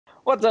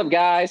What's up,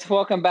 guys?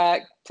 Welcome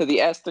back to the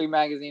S3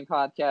 Magazine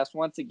podcast.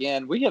 Once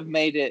again, we have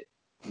made it.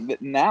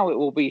 Now it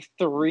will be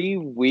 3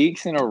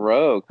 weeks in a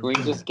row. Can we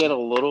just get a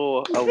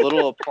little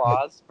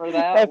applause for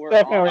that?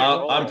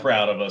 I'm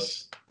proud of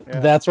us.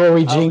 Yeah. That's where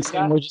we jinx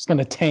and we're just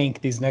gonna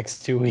tank these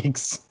next 2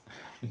 weeks.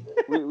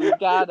 We've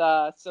got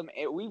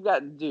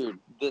dude.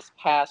 This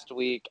past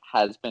week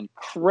has been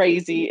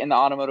crazy in the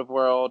automotive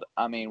world.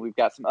 I mean, we've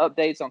got some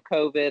updates on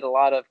COVID. A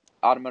lot of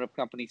automotive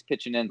companies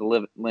pitching in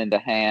to lend a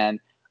hand.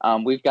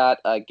 We've got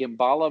a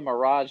Gemballa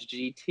Mirage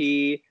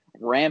GT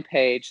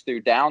Rampage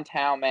through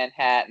downtown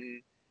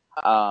Manhattan.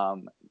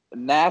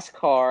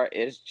 NASCAR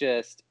is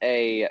just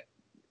a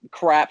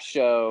crap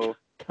show.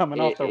 Coming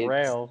off the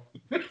rails.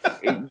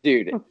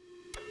 Dude,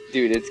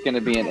 it's going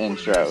to be an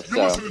intro,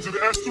 so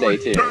stay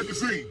tuned.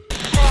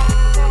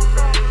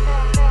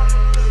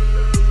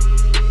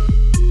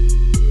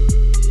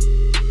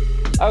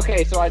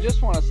 Okay, so I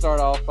just want to start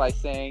off by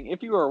saying,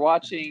 if you are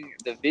watching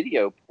the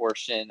video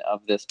portion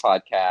of this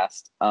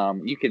podcast,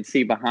 you can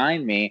see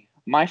behind me,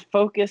 my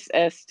Focus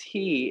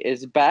ST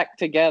is back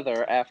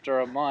together after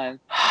a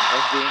month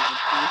of being in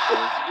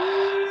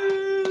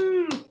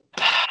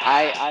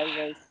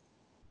pieces.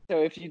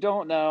 So if you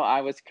don't know,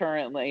 I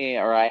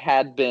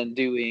had been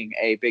doing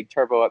a big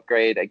turbo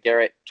upgrade, a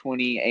Garrett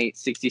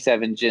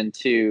 2867 Gen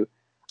 2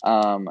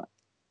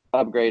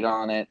 upgrade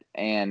on it,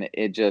 and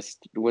it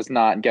just was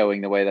not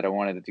going the way that I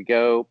wanted it to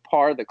go.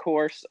 Par the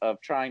course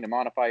of trying to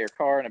modify your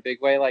car in a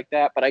big way like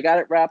that, but I got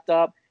it wrapped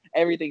up.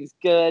 Everything's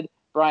good.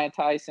 Brian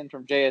Tyson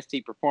from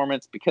JST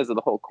Performance, because of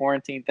the whole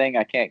quarantine thing,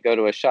 I can't go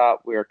to a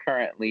shop. We are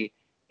currently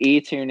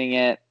e-tuning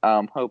it,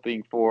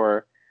 hoping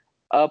for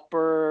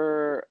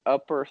upper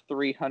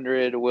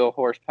 300 wheel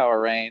horsepower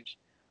range,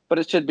 but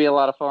it should be a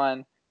lot of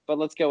fun. But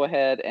let's go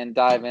ahead and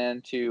dive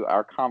into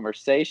our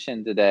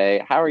conversation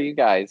today. How are you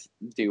guys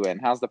doing?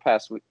 How's the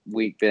past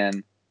week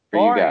been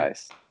for you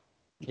guys?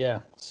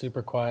 Yeah,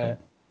 super quiet,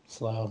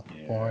 slow,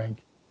 boring.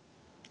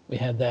 We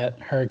had that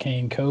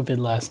Hurricane COVID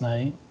last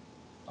night.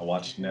 I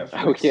watched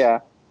Netflix. Oh, yeah.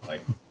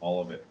 Like,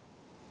 all of it.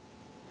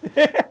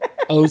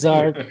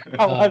 Ozark,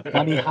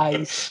 Money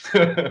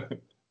Heist.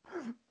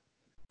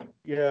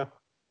 Yeah.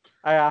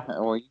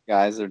 Well, you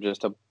guys are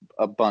just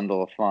a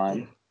bundle of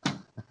fun.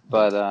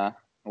 But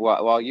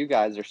while you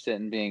guys are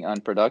sitting being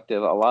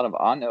unproductive, a lot of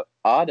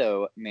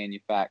auto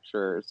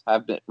manufacturers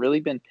have really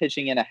been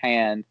pitching in a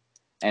hand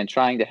and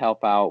trying to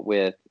help out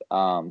with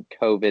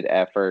COVID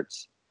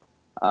efforts.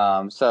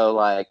 So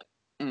like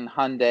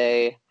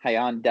Hyundai,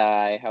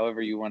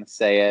 however you want to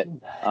say it,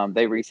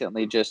 they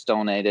recently just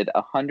donated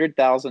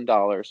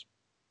 $100,000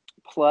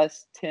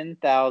 plus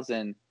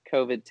 10,000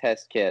 COVID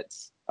test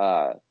kits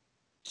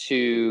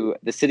to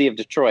the city of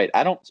Detroit.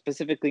 I don't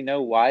specifically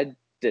know why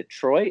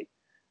Detroit,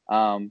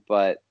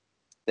 but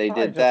they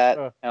did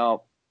that.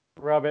 Help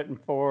rub it in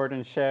Ford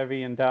and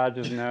Chevy and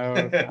Dodge's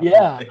nose.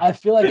 Yeah, I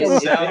feel like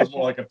it sounds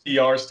more like a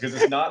PR because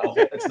it's not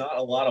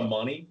a lot of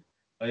money.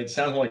 It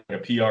sounds more like a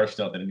PR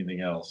stuff than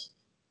anything else.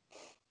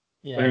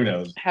 Yeah, but who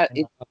knows?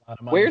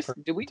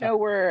 Do we know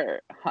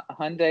where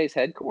Hyundai's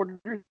headquarters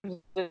is?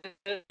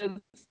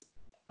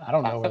 I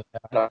don't know where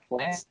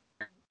that's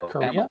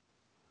Korea.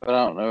 But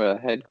I don't know where the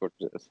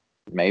headquarters is.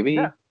 Maybe?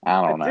 Yeah.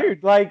 I don't know.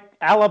 Dude, like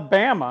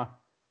Alabama.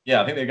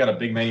 Yeah, I think they've got a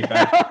big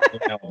manufacturer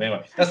in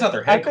Alabama. That's not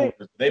their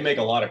headquarters. They make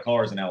a lot of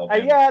cars in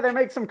Alabama. Yeah, they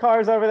make some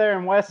cars over there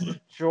in West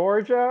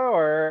Georgia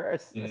or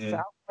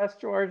Southwest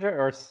Georgia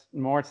or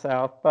more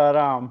south. But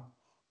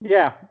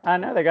yeah, I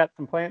know they got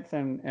some plants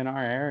in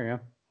our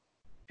area.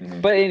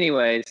 But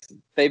anyways,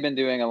 they've been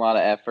doing a lot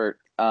of effort.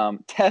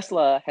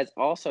 Tesla has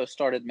also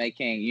started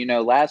making,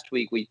 last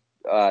week we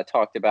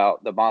talked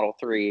about the Model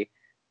 3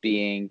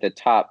 being the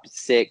top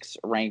 6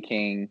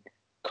 ranking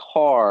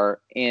car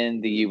in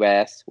the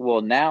US.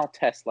 Well, now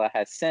Tesla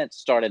has since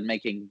started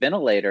making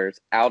ventilators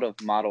out of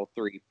Model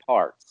 3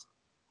 parts.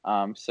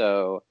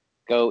 So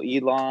go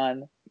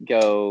Elon,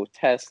 go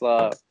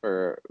Tesla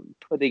for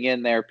putting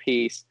in their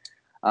piece.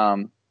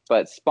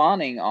 But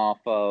spawning off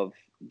of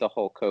the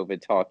whole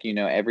COVID talk,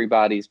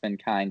 everybody's been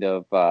kind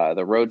of,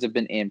 the roads have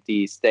been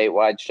empty,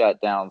 statewide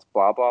shutdowns,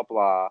 blah, blah,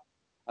 blah.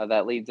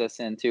 That leads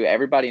us into,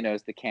 everybody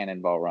knows the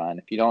Cannonball Run.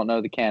 If you don't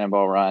know the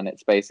Cannonball Run,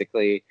 it's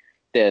basically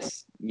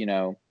this,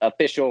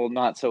 official,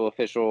 not so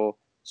official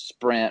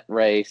sprint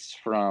race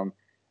from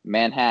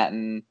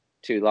Manhattan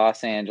to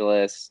Los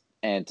Angeles,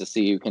 and to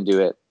see who can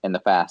do it in the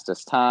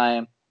fastest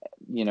time.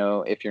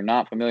 If you're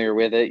not familiar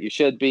with it, you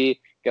should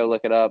be. Go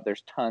look it up.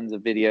 There's tons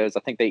of videos.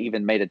 I think they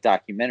even made a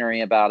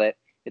documentary about it.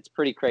 It's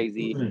pretty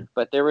crazy. Mm-hmm.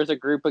 But there was a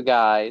group of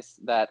guys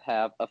that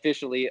have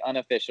officially,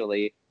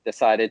 unofficially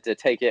decided to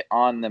take it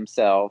on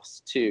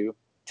themselves to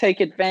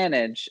take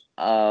advantage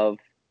of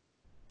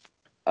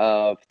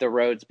the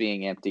roads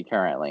being empty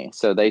currently.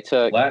 So they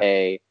took Last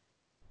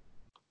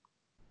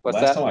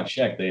time I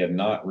checked, they had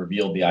not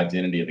revealed the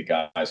identity of the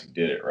guys who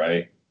did it,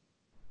 right?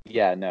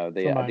 Yeah, no.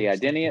 The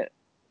identity.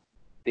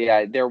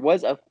 There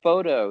was a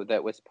photo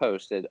that was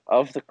posted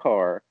of the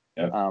car,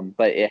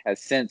 but it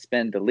has since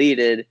been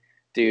deleted.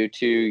 due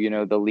to, you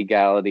know, the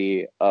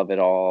legality of it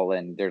all.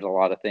 And there's a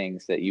lot of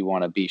things that you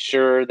want to be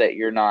sure that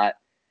you're not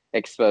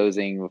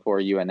exposing before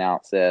you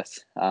announce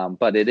this.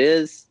 But it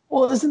is.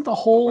 Well, isn't the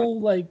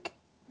whole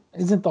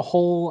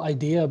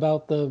idea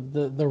about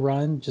the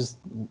run just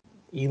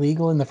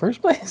illegal in the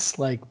first place?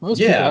 Like most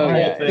people. The whole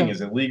yeah. thing is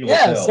illegal.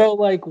 Yeah, so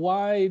like,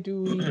 why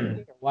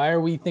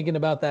are we thinking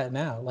about that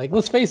now? Like,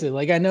 let's face it.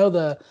 Like, I know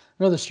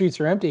the streets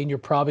are empty, and you're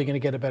probably going to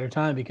get a better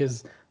time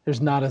because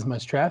there's not as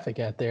much traffic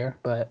out there.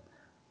 But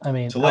I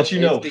mean, to let you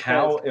know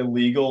how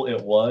illegal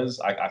it was,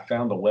 I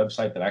found a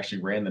website that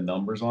actually ran the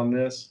numbers on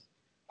this.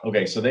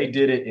 Okay, so they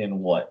did it in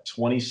what,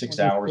 26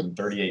 hours and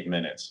 38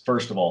 minutes.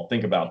 First of all,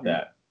 think about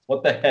that.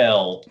 What the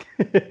hell?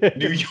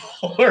 New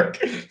York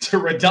to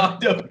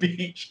Redondo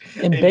Beach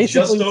in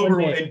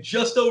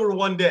just over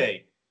 1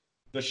 day.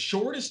 The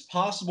shortest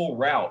possible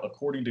route,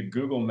 according to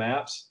Google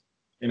Maps,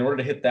 in order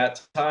to hit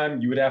that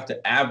time, you would have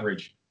to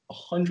average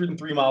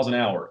 103 miles an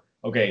hour.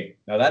 Okay,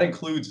 now that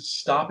includes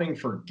stopping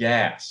for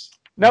gas.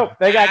 Nope,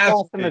 they got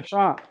gas in the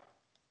trunk.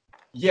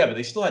 Yeah, but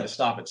they still had to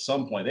stop at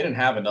some point. They didn't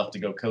have enough to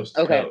go coast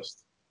to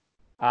coast.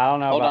 I don't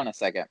know. Hold on a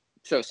second.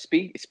 So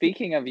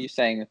speaking of you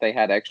saying that they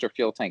had extra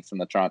fuel tanks in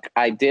the trunk,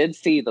 I did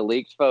see the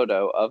leaked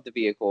photo of the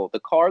vehicle. The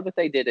car that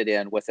they did it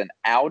in was an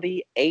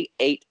Audi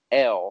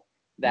A8L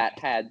that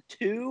had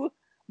two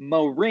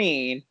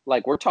marine,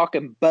 like we're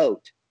talking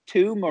boat,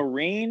 two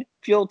marine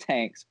fuel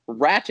tanks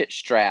ratchet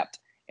strapped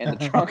in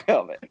the trunk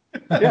of it.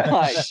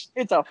 Like,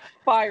 it's a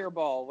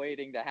fireball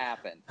waiting to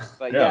happen.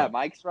 But yeah,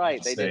 Mike's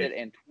right. They did it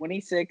in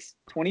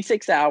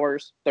 26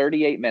 hours,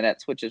 38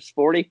 minutes, which is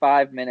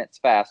 45 minutes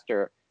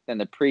faster than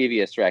the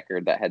previous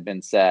record that had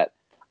been set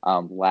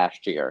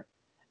last year.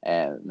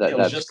 And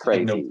that's just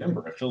crazy.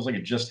 November. It feels like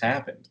it just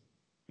happened.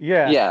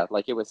 Yeah,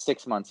 like it was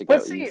 6 months ago.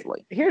 But see,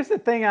 easily. Here's the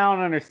thing I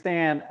don't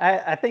understand.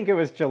 I think it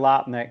was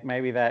Jalopnik,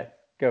 maybe that,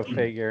 go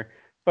figure.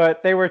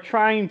 But they were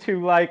trying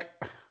to like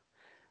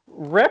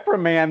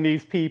reprimand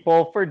these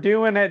people for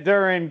doing it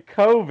during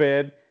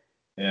COVID.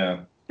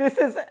 Yeah. This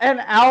is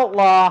an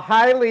outlaw,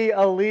 highly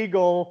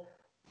illegal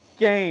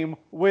game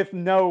with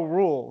no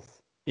rules.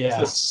 Yeah. It's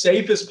the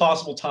safest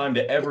possible time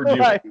to ever do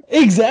it.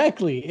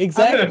 Exactly.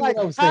 Like,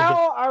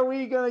 how are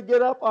we going to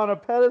get up on a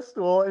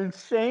pedestal and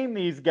shame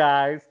these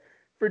guys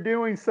for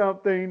doing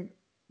something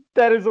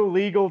that is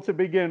illegal to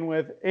begin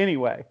with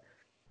anyway?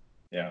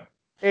 Yeah.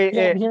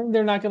 I'm hearing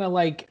they're not going to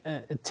like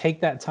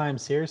take that time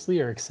seriously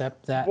or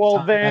accept that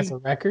time as a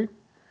record.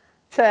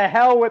 To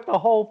hell with the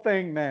whole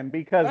thing then,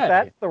 because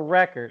that's the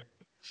record.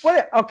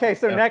 Okay,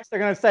 so next they're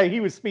going to say he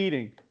was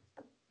speeding.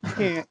 You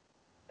can't.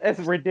 That's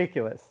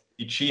ridiculous.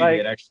 He cheated. He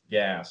had extra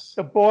gas.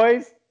 The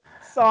boys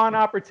saw an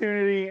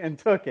opportunity and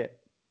took it.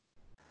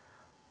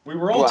 We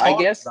were all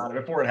talking about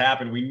it before it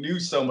happened. We knew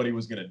somebody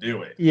was going to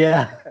do it.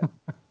 Yeah.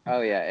 Oh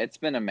yeah, it's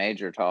been a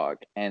major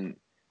talk, and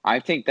I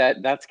think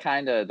that's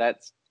kind of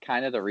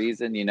the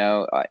reason, you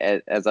know,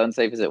 as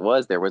unsafe as it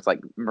was, there was like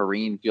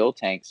marine fuel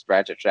tanks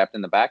ratchet strapped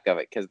in the back of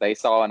it because they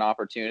saw an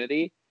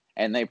opportunity,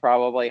 and they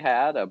probably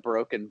had a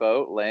broken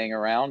boat laying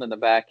around in the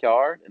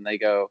backyard, and they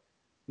go,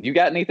 "You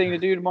got anything to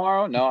do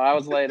tomorrow?" "No, I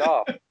was laid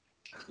off."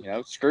 You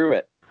know, screw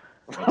it.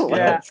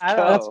 That's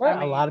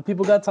right. A lot of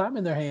people got time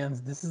in their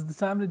hands. This is the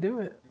time to do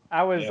it.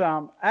 I was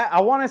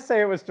I want to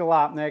say it was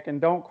Jalopnik, and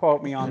don't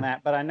quote me on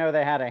that, but I know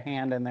they had a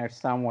hand in there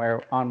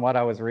somewhere on what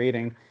I was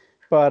reading.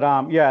 But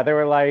they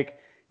were like,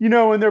 you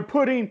know, and they're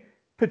putting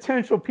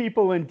potential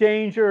people in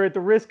danger at the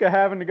risk of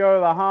having to go to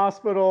the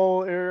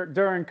hospital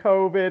during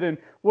COVID. And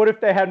what if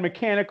they had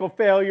mechanical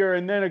failure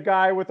and then a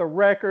guy with a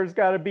wrecker's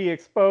got to be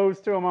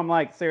exposed to them? I'm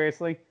like,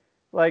 seriously?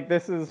 Like,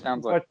 this is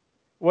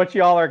what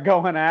y'all are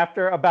going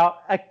after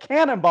about a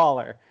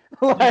cannonballer?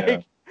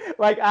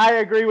 Like, I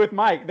agree with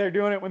Mike. They're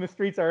doing it when the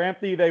streets are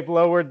empty. They've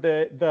lowered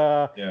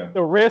the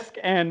risk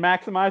and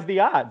maximized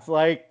the odds.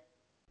 Like,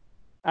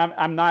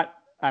 I'm not.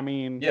 I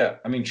mean,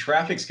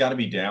 traffic's got to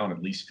be down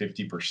at least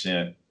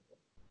 50%.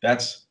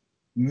 That's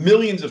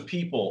millions of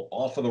people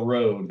off of the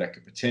road that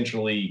could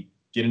potentially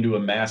get into a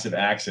massive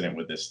accident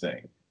with this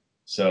thing.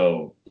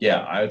 So,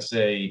 I would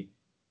say,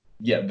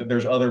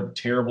 there's other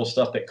terrible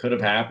stuff that could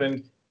have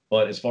happened.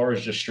 But as far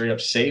as just straight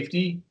up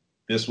safety,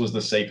 this was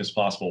the safest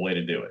possible way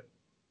to do it.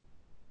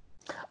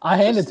 I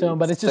hand it to him,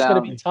 but it's just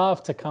going to be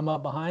tough to come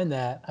up behind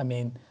that. I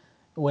mean,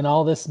 when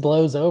all this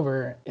blows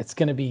over, it's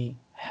going to be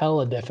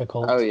hella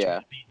difficult. Oh yeah,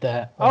 to beat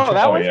that.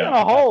 That one's going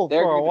to hold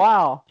for a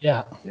while.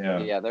 Yeah,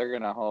 they're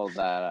going to hold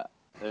that.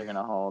 They're going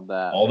to hold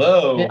that.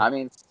 Although, I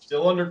mean,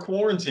 still under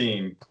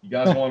quarantine. You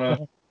guys want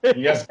to?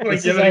 You guys want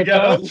to give it a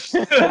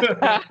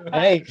go?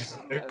 Hey,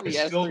 there's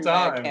still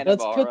time.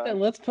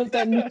 Let's put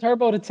that new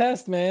turbo to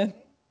test, man.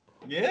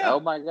 Yeah. Oh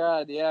my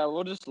God. Yeah,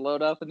 we'll just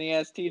load up in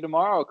the ST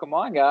tomorrow. Come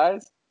on,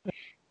 guys.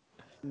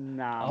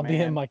 Nah, I'll be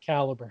in my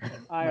Caliber.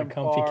 I am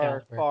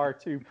far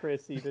too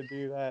prissy to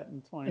do that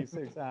in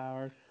 26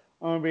 hours.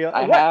 I'm gonna be.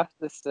 I have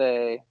to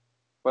say,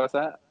 what's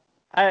that?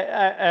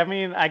 I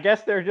mean, I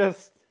guess they're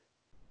just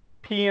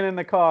peeing in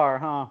the car,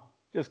 huh?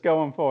 Just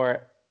going for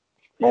it.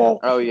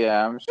 Oh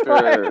yeah, I'm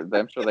sure.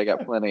 I'm sure they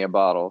got plenty of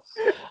bottles.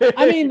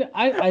 I mean,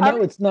 I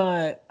know it's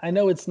not. I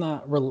know it's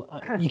not.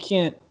 You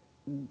can't,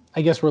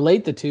 I guess,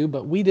 relate the two.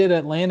 But we did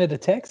Atlanta to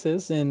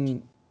Texas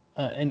in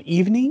an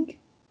evening.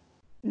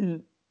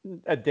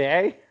 A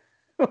day?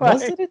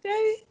 Was it a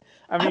day?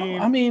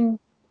 I mean,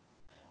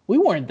 we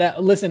weren't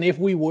that. Listen, if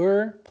we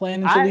were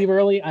planning to leave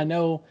early, I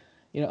know,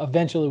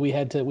 eventually we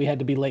had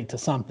to be late to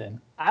something.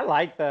 I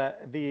like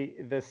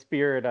the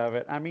spirit of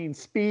it. I mean,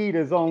 speed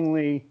is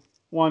only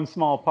one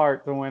small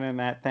part to winning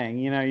that thing.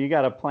 You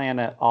got to plan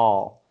it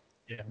all.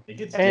 Yeah, it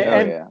gets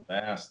dangerous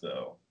fast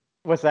though.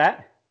 What's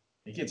that?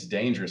 It gets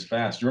dangerous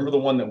fast. You remember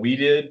the one that we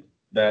did?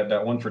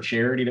 That one for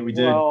charity that we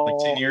did like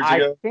 10 years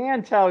ago? I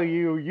can tell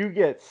you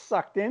get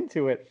sucked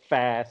into it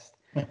fast.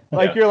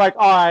 Like you're like,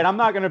 all right, I'm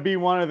not gonna be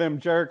one of them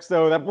jerks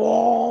though. That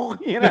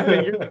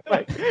you're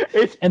like,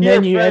 it's and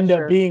then you end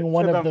up being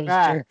one of those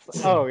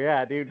jerks. Oh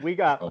yeah, dude, we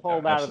got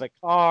pulled out of the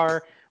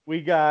car. We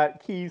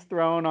got keys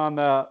thrown on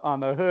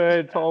the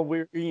hood. Told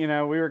we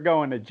were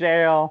going to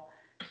jail,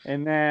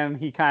 and then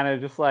he kind of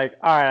just like,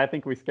 all right, I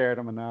think we scared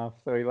him enough,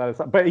 so he let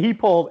us. But he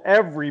pulled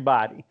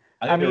everybody.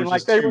 I mean, there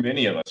was just too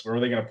many of us. Where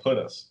were they going to put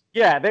us?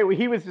 Yeah,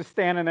 he was just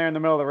standing there in the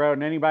middle of the road,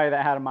 and anybody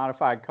that had a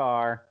modified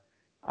car,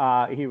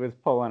 he was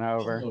pulling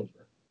over.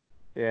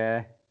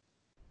 Yeah.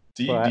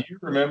 Do you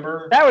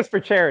remember? That was for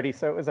charity,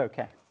 so it was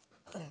okay.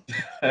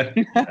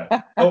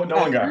 Yeah. Oh, no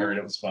one got hurt.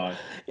 It was fine.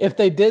 If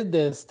they did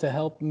this to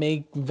help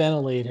make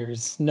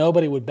ventilators,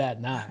 nobody would bat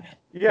an eye.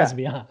 Yeah. Let's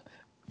be honest.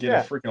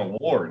 Get a freaking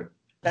award.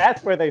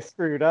 That's where they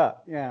screwed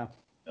up. Yeah.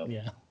 Yep.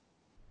 Yeah.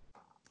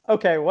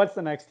 Okay, what's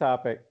the next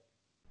topic?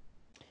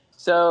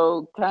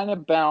 So, kind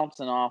of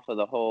bouncing off of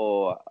the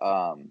whole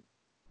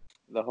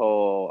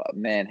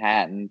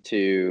Manhattan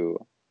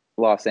to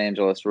Los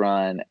Angeles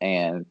run,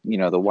 and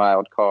the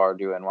wild car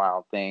doing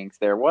wild things.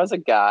 There was a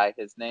guy.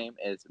 His name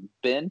is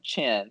Ben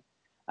Chen,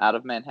 out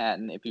of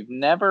Manhattan. If you've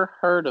never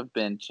heard of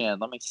Ben Chen,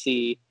 let me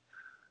see.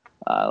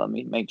 Let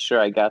me make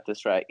sure I got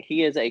this right.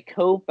 He is a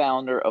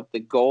co-founder of the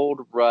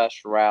Gold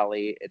Rush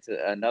Rally. It's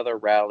another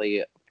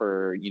rally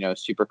for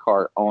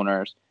supercar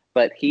owners.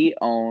 But he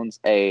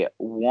owns a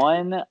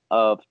one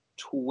of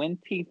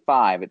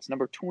 25. It's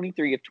number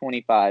 23 of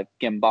 25,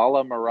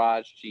 Gemballa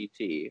Mirage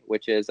GT,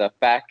 which is a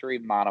factory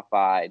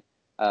modified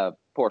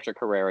Porsche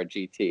Carrera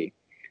GT.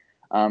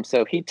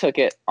 So he took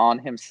it on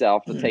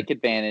himself to take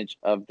advantage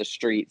of the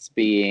streets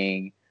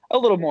being a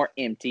little more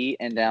empty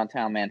in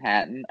downtown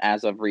Manhattan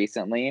as of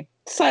recently.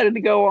 Decided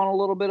to go on a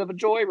little bit of a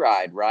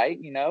joyride, right?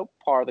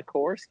 Par the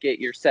course, get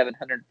your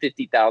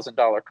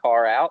 $750,000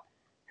 car out,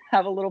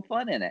 have a little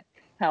fun in it.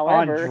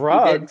 However, on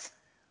drugs.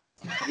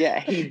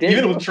 He did.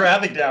 Even with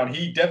traffic down,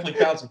 he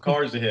definitely found some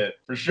cars to hit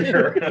for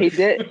sure. He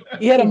did.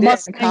 He had a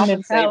Mustang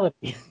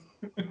mentality.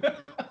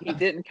 He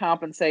didn't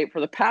compensate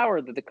for the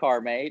power that the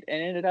car made,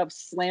 and ended up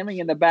slamming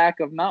in the back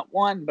of not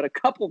one but a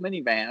couple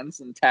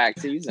minivans and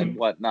taxis and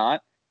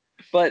whatnot.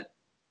 But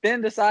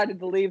then decided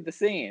to leave the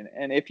scene.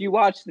 And if you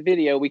watch the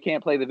video, we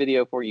can't play the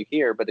video for you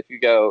here, but if you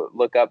go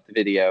look up the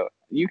video,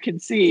 you can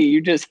see, you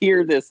just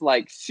hear this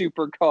like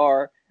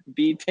supercar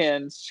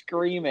V10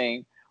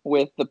 screaming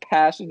with the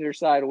passenger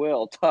side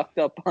wheel tucked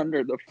up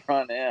under the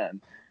front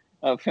end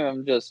of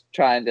him just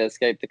trying to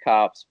escape the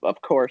cops.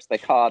 Of course, they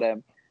caught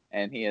him,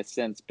 and he has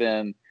since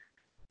been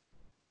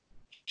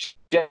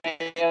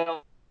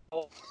jailed.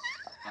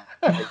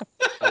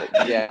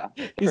 Yeah,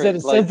 he said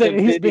it says that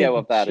he's video been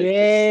of that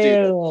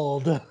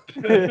jailed.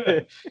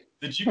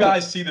 Did you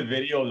guys see the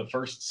video of the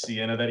first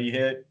Sienna that he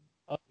hit?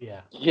 Oh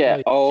yeah.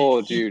 Yeah.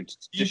 Oh, dude,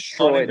 He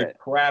destroyed the it.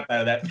 crap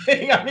out of that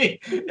thing. I mean,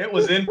 it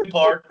was in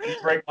park. The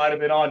brake might have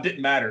been on.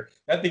 Didn't matter.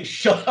 That thing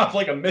shot off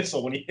like a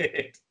missile when he hit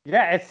it.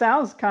 Yeah, it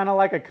sounds kind of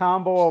like a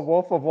combo of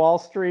Wolf of Wall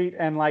Street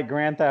and like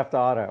Grand Theft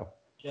Auto.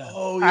 Yeah.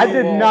 Oh, I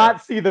did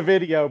not see the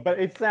video, but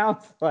it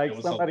sounds like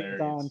somebody's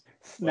hilarious. on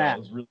Snap. It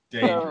was really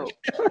dangerous.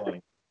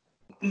 Funny.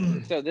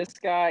 So this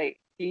guy,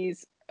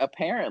 he's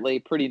apparently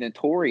pretty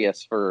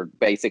notorious for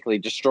basically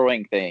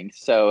destroying things.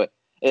 So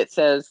it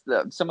says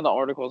that some of the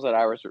articles that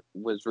I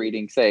was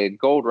reading say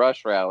Gold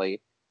Rush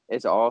Rally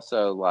is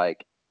also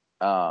like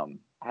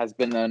has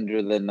been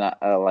under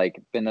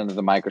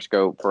the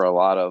microscope for a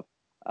lot of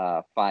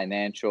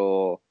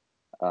financial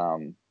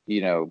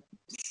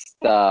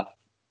stuff,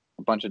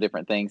 a bunch of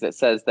different things. It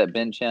says that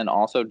Ben Chen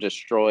also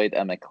destroyed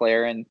a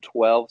McLaren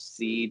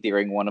 12C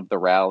during one of the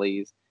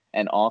rallies,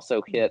 and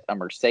also hit a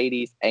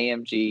Mercedes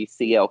AMG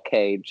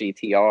CLK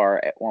GTR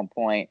at one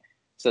point.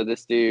 So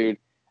this dude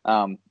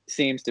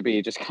seems to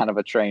be just kind of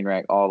a train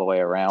wreck all the way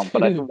around.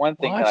 But one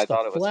thing that I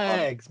thought it was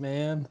flags, funny,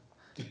 man.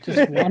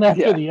 Just one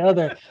after the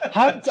other.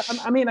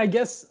 I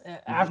guess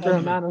after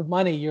amount of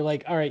money, you're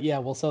like, all right, yeah,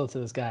 we'll sell it to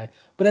this guy.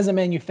 But as a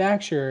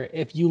manufacturer,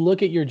 if you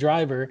look at your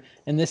driver,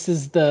 and this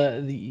is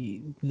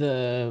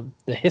the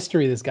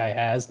history this guy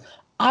has,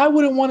 I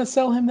wouldn't want to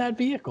sell him that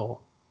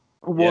vehicle.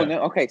 Well, no,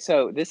 okay,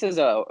 so this is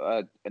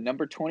a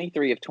number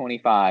 23 of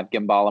 25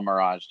 Gemballa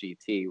Mirage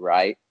GT,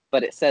 right?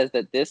 But it says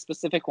that this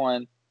specific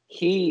one,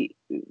 he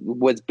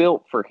was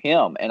built for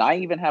him. And I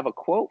even have a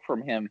quote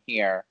from him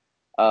here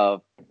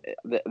of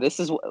this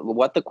is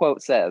what the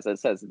quote says. It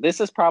says, "This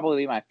is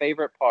probably my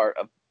favorite part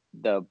of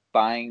the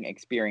buying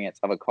experience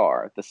of a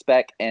car, the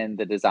spec and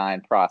the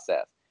design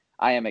process.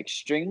 I am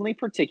extremely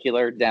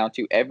particular down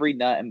to every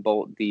nut and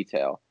bolt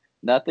detail.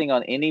 Nothing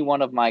on any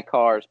one of my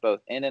cars, both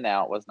in and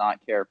out, was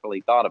not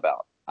carefully thought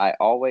about. I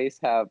always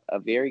have a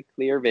very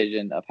clear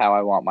vision of how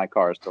I want my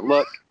cars to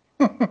look.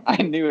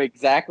 I knew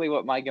exactly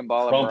what my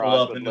Gemballa Crumple Mirage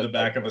up would into look the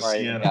back like of a before I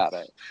even Sienna. got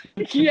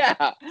it."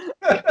 Yeah.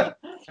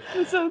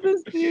 So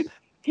this dude,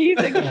 he's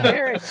a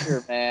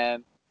character,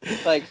 man.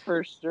 Like,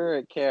 for sure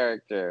a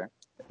character.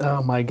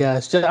 Oh my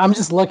gosh. I'm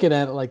just looking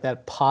at it like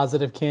that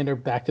positive Canter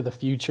Back to the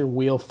Future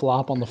wheel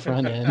flop on the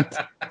front end.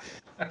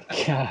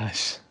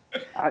 Gosh.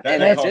 And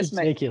That's it just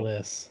makes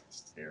ridiculous.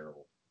 It's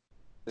terrible.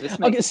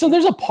 Okay, so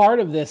there's a part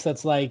of this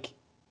that's like,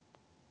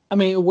 I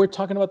mean, we're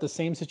talking about the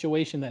same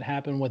situation that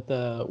happened with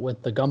the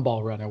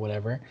Gumball run or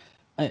whatever.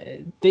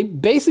 They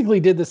basically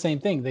did the same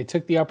thing. They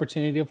took the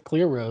opportunity of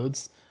clear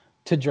roads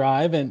to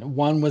drive, and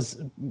one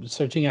was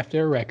searching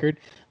after a record,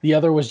 the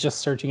other was just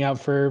searching out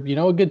for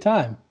a good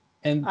time.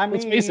 And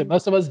let's face it,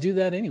 most of us do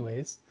that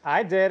anyways.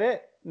 I did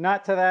it,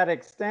 not to that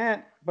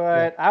extent,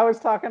 but I was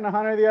talking to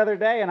Hunter the other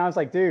day, and I was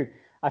like, dude,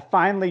 I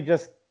finally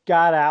just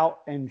got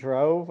out and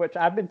drove, which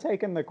I've been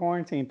taking the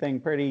quarantine thing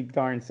pretty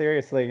darn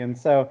seriously. And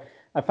so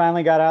I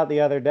finally got out the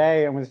other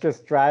day and was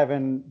just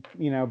driving,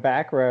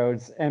 back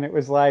roads, and it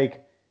was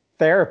like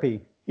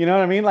therapy. You know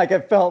what I mean? Like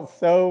it felt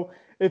so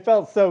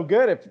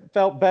good. It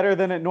felt better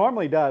than it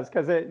normally does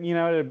because it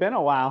had been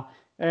a while.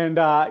 And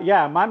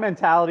my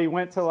mentality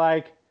went to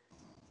like,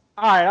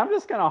 all right, I'm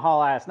just going to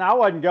haul ass. Now, I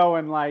wasn't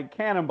going like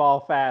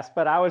cannonball fast,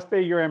 but I was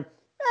figuring,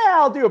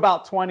 I'll do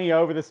about 20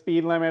 over the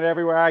speed limit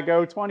everywhere I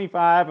go,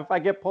 25 if I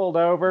get pulled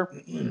over.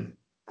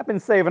 I've been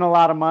saving a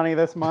lot of money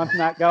this month,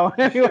 not going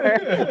anywhere.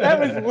 That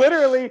was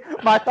literally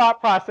my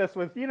thought process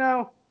was,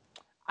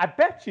 I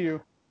bet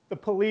you the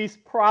police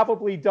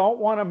probably don't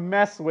want to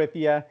mess with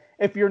you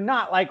if you're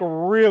not like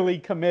really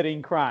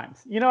committing crimes.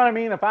 You know what I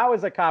mean? If I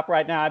was a cop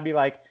right now, I'd be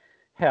like,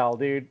 hell,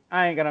 dude,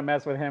 I ain't gonna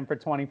mess with him for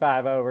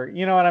 25 over.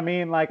 You know what I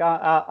mean? Like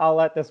I'll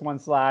let this one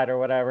slide or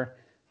whatever,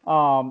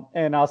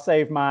 and I'll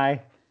save my,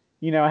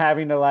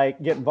 having to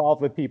like get involved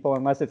with people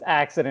unless it's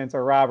accidents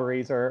or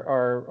robberies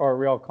or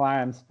real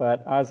crimes.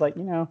 But I was like,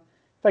 if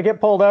I get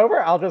pulled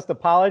over, I'll just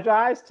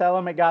apologize, tell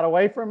them it got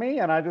away from me,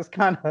 and I just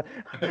kind of,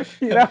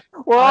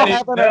 we're all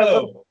having a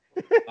little.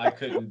 I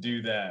couldn't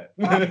do that.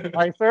 All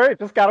right, sir, it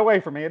just got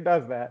away from me. It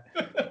does that.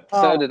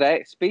 So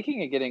today,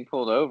 speaking of getting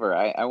pulled over,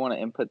 I want to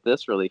input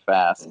this really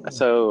fast.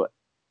 So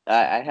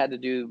I had to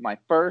do my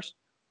first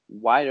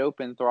wide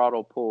open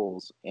throttle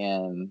pulls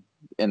in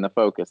the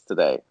Focus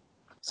today.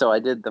 So I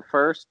did the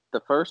first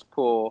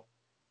pull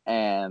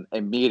and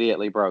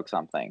immediately broke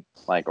something,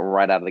 like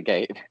right out of the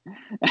gate.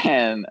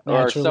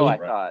 Or so I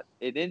thought.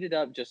 It ended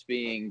up just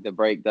being the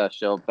brake dust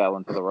shield fell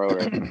into the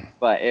rotor,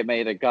 but it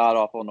made a god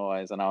awful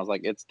noise, and I was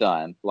like, it's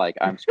done. Like,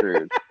 I'm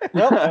screwed.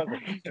 But,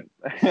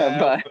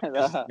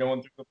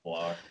 going through the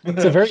block.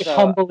 It's a very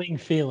humbling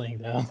feeling,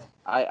 though.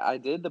 I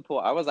did the pull.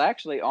 I was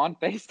actually on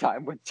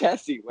FaceTime with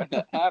Jesse when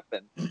that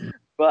happened.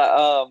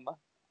 But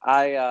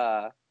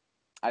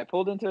I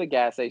pulled into a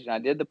gas station. I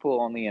did the pull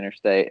on the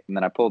interstate, and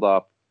then I pulled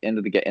off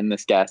in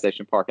this gas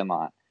station parking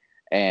lot.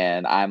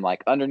 And I'm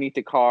like underneath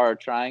the car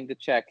trying to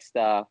check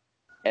stuff,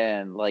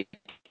 and like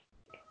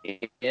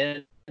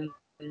in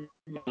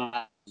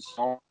my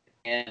zone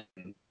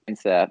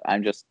mindset,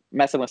 I'm just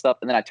messing with stuff,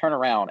 and then I turn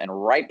around, and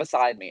right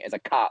beside me is a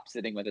cop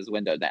sitting with his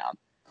window down,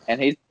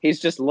 and he's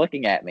just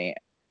looking at me,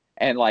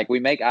 and like we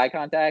make eye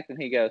contact,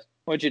 and he goes,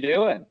 "What you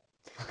doing?"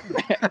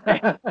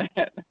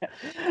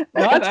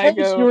 Well, I told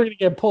you were gonna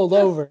get pulled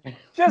over.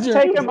 Just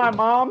taking my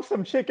mom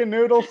some chicken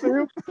noodle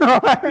soup.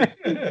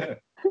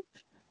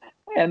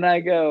 And I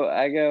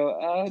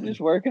go,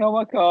 just working on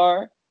my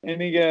car. And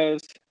he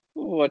goes,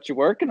 what you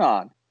working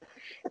on?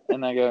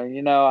 And I go,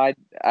 I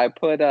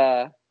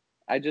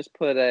just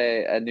put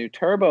a new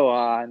turbo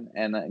on,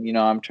 and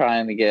I'm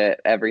trying to get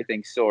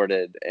everything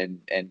sorted and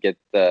get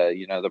the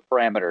the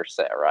parameters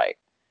set right.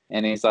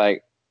 And he's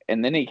like,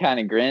 and then he kind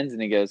of grins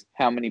and he goes,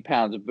 how many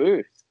pounds of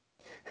boost?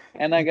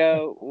 And I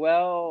go,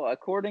 well,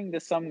 according to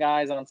some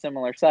guys on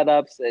similar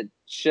setups, it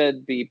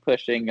should be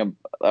pushing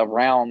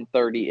around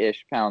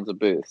 30-ish pounds of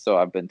boost, so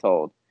I've been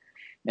told.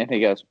 And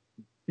he goes,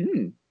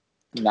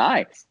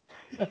 nice.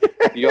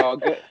 You all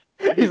good?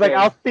 He's like,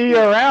 I'll see you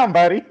around,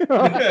 buddy.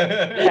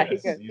 Yeah,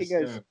 he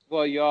goes,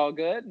 well, you all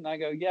good? And I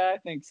go, yeah, I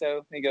think so.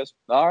 And he goes,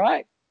 all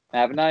right,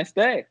 have a nice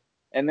day.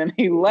 And then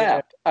he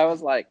left. I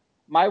was like,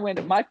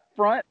 my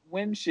front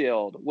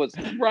windshield was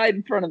right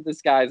in front of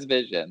this guy's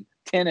vision.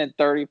 10 and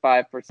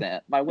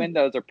 35%. My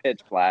windows are pitch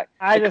black.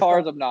 The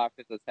car's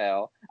obnoxious as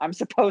hell. I'm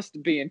supposed to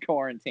be in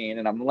quarantine,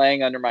 and I'm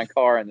laying under my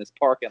car in this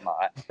parking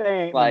lot.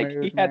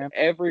 He had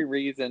every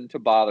reason to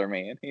bother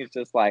me, and he's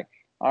just like,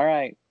 all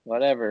right,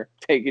 whatever,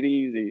 take it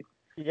easy.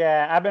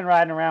 Yeah, I've been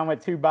riding around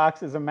with 2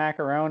 boxes of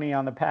macaroni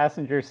on the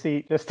passenger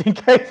seat just in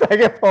case I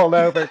get pulled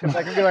over, because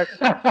I can be like,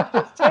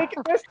 just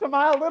taking this to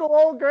my little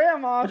old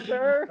grandma,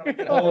 sir.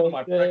 Oh,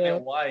 my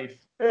pregnant wife.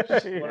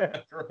 Yeah.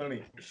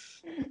 Macaroni.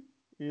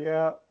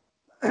 Yeah.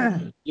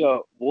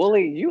 Yo,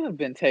 Wooly, you have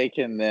been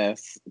taking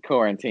this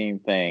quarantine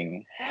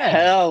thing Yeah.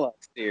 hella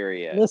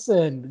serious.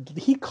 Listen,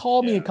 he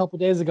called me a Yeah. couple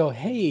days ago.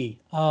 Hey,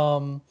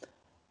 I'm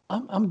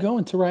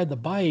going to ride the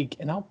bike,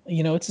 and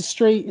it's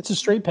a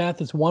straight path.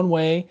 It's one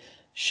way.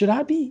 Should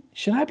I be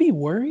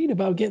worried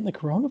about getting the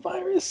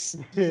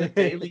coronavirus? It's a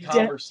daily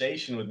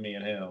conversation with me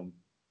and him.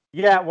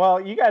 Yeah, well,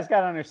 you guys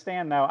got to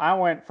understand, though, I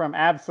went from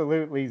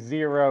absolutely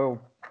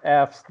 0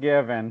 Fs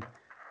given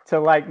to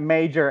like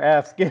major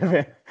Fs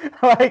given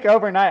like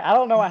overnight. I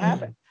don't know what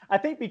happened. I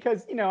think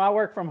because, I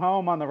work from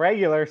home on the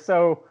regular.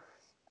 So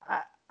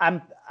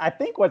I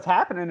think what's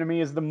happening to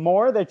me is the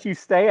more that you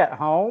stay at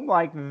home,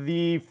 like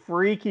the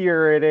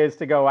freakier it is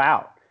to go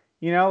out.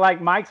 Like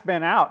Mike's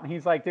been out and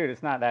he's like, dude,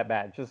 it's not that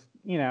bad. Just,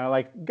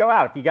 like go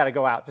out if you got to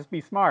go out. Just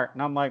be smart.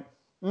 And I'm like,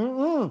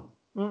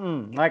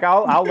 Like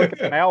I'll look at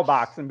the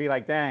mailbox and be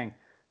like, dang,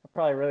 I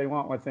probably really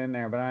want what's in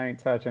there, but I ain't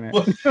touching it.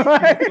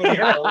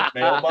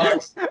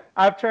 Mailbox?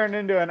 I've turned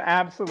into an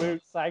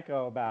absolute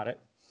psycho about it.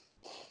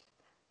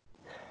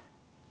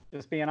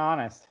 Just being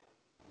honest.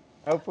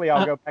 Hopefully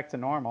I'll go back to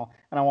normal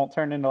and I won't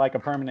turn into like a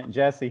permanent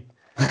Jesse.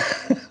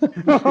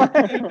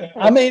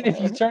 I mean, if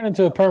you turn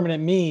into a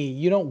permanent me,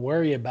 you don't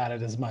worry about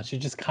it as much.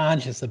 You're just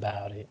conscious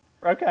about it.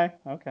 Okay.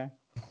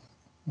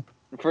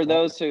 For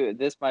those who,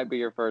 this might be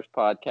your first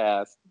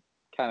podcast,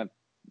 kind of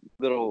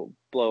little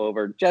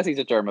blowover. Jesse's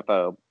a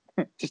germaphobe,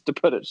 just to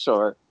put it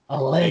short.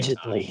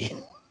 Allegedly.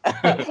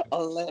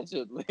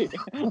 Allegedly.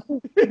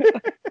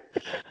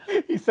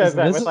 He says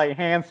that with like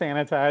hand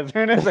sanitizer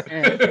in his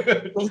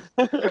hand.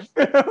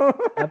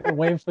 I've been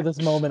waiting for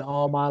this moment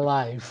all my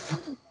life.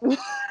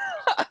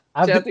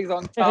 Jesse's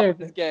on top of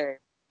his game.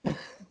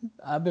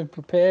 I've been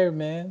prepared,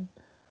 man.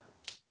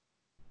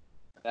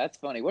 That's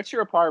funny. What's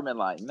your apartment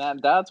like? Man,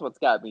 that's what's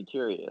got me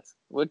curious.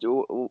 What's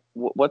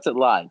it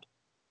like?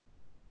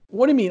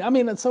 What do you mean? I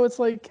mean, so it's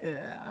like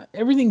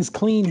everything's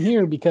clean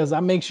here because I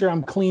make sure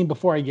I'm clean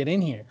before I get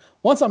in here.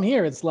 Once I'm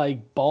here, it's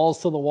like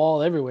balls to the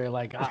wall everywhere.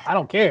 Like I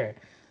don't care.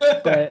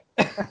 But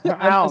as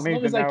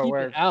long as I keep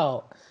it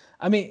out.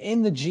 I mean,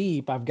 in the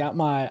Jeep, I've got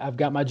my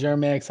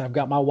Germex, I've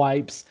got my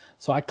wipes,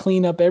 so I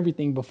clean up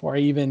everything before I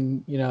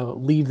even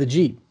leave the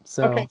Jeep.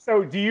 So okay,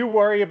 so do you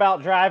worry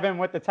about driving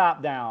with the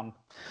top down?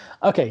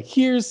 Okay,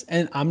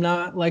 and I'm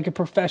not like a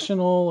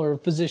professional or a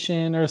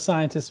physician or a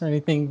scientist or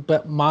anything,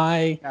 but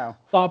my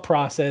thought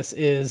process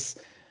is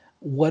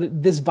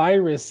this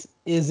virus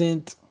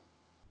isn't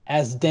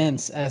as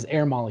dense as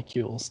air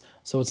molecules,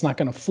 so it's not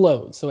going to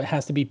float. So it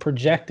has to be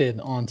projected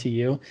onto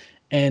you,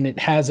 and it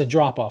has a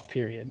drop-off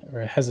period, or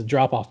it has a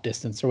drop-off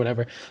distance or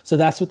whatever. So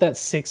that's what that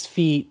 6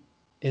 feet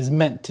is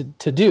meant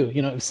to do.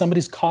 If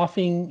somebody's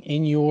coughing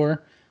in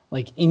your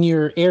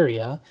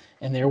area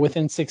and they're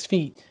within 6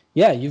 feet,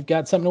 yeah, you've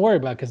got something to worry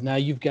about, because now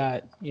you've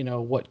got,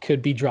 what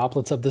could be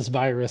droplets of this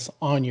virus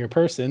on your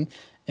person.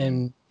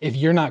 And if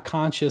you're not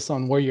conscious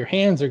on where your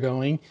hands are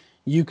going,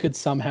 you could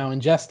somehow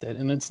ingest it.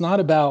 And it's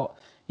not about,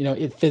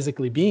 it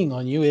physically being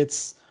on you.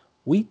 It's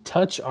we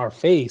touch our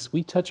face,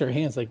 we touch our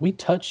hands, like we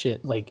touch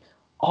it like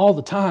all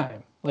the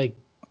time. Like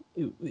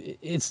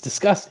it's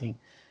disgusting.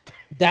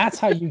 That's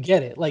how you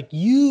get it. Like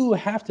you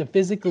have to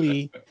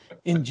physically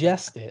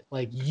ingest it.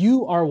 Like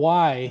you are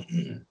why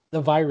the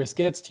virus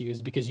gets to you,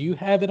 is because you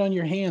have it on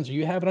your hands or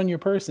you have it on your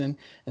person,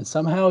 and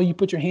somehow you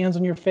put your hands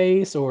on your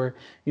face, or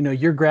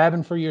you're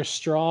grabbing for your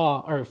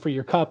straw or for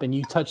your cup and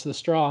you touch the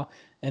straw,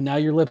 and now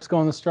your lips go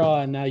on the straw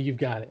and now you've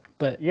got it.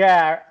 But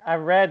yeah, I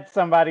read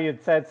somebody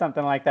had said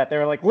something like that. They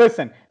were like,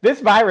 listen,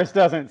 this virus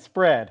doesn't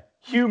spread.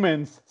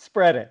 Humans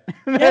spread it.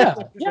 Yeah,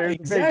 There's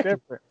exactly. a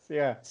big difference.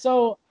 Yeah.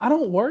 So I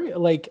don't worry.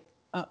 Like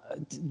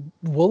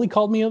Wooly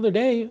called me the other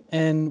day,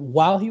 and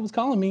while he was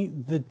calling me,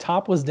 the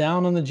top was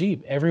down on the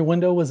Jeep. Every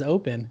window was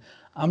open.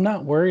 I'm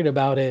not worried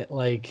about it.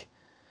 Like,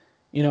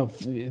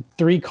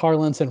 3 car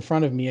lengths in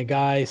front of me, a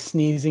guy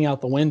sneezing out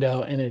the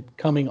window and it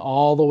coming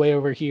all the way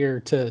over here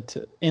to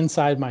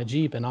inside my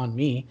Jeep and on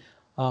me.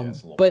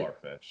 It's a little but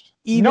far-fetched.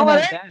 Even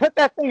put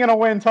that thing in a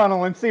wind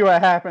tunnel and see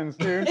what happens,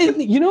 dude.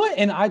 You know what?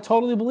 And I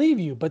totally believe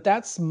you, but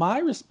that's my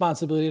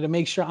responsibility to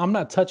make sure I'm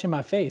not touching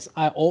my face.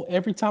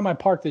 Every time I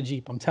park the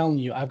Jeep, I'm telling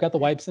you, I've got the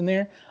wipes in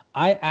there.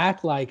 I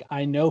act like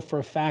I know for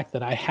a fact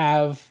that I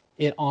have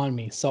it on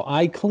me. So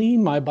I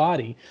clean my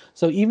body.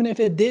 So even if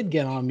it did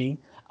get on me,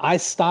 I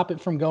stop it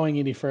from going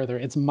any further.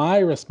 It's my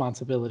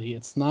responsibility.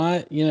 It's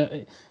not,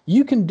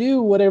 you can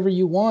do whatever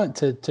you want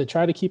to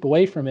try to keep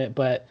away from it,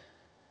 but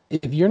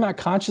if you're not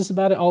conscious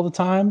about it all the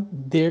time,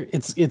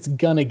 it's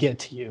gonna get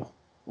to you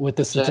with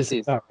the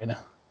statistics out right now.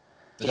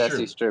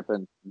 Jesse's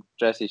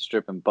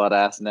stripping butt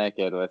ass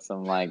naked with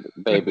some like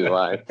baby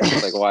wipe,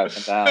 like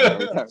wiping down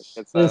every time it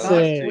gets not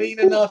clean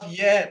enough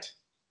yet.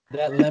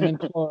 That lemon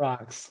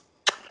Clorox.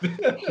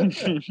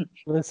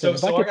 Listen,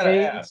 so I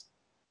gotta ask.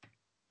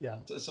 Yeah.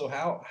 So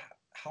how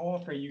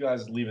often are you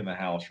guys leaving the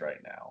house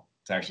right now?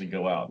 to actually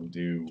go out and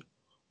do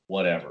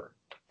whatever.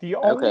 The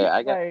only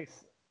Okay,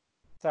 place.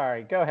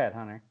 Sorry, go ahead,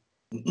 Hunter.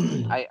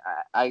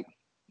 I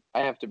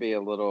have to be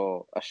a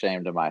little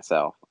ashamed of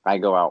myself. I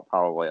go out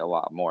probably a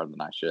lot more than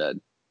I should,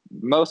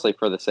 mostly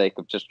for the sake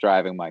of just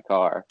driving my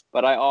car.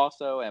 But I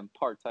also am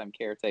part-time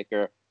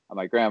caretaker of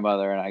my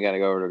grandmother, and I got to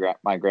go over to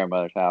my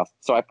grandmother's house.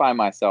 So I find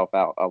myself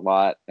out a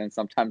lot, and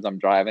sometimes I'm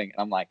driving,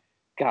 and I'm like,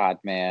 God,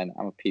 man,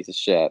 I'm a piece of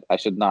shit. I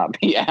should not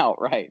be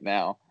out right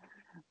now.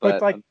 But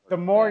it's like the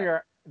more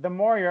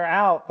you're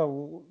out,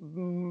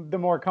 the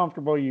more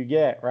comfortable you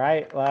get,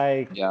 right?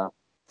 Like, yeah.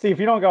 See, if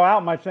you don't go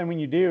out much, then when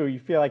you do, you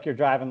feel like you're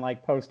driving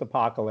like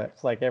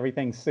post-apocalypse, like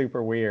everything's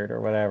super weird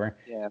or whatever.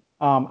 Yeah.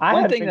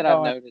 One thing that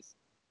I've noticed.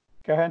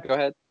 Go ahead. Go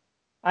ahead.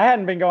 I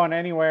hadn't been going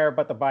anywhere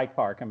but the bike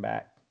park and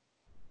back,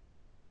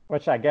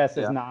 which I guess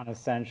is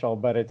non-essential,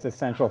 but it's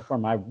essential for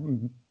my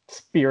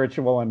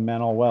spiritual and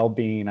mental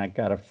well-being. I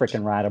gotta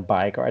freaking ride a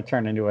bike or I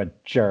turn into a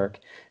jerk.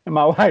 And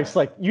my wife's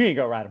like, "You ain't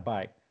go ride a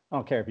bike. I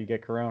don't care if you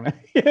get corona.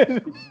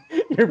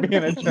 You're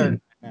being a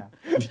jerk." Yeah.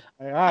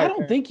 I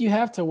don't think you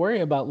have to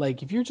worry about,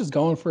 like, if you're just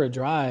going for a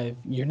drive,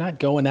 you're not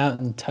going out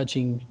and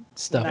touching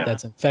stuff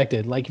that's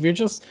infected. Like, if you're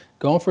just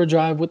going for a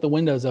drive with the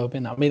windows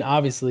open, I mean,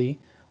 obviously,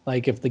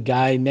 like, if the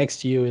guy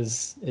next to you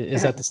is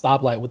at the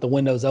stoplight with the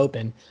windows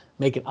open,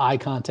 making eye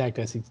contact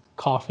as he's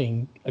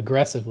coughing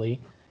aggressively,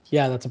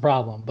 yeah, that's a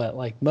problem. But,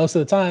 like, most of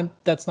the time,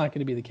 that's not going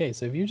to be the case.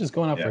 So if you're just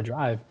going out for a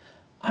drive,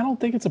 I don't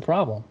think it's a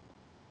problem.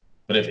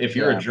 But if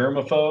you're a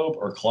germaphobe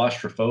or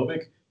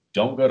claustrophobic,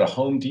 don't go to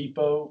Home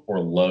Depot or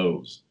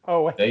Lowe's.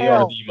 Oh, they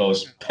are the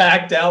most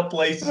packed out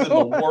places in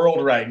the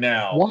world right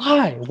now.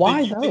 Why?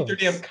 Why you think they're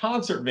damn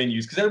concert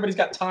venues because everybody's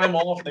got time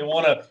off and they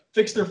want to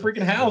fix their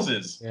freaking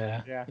houses.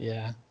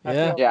 Yeah.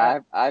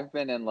 I've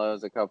been in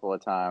Lowe's a couple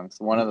of times.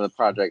 One of the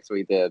projects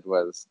we did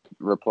was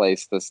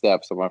replace the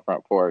steps on my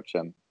front porch,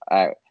 and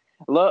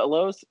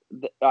Lowe's.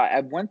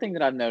 One thing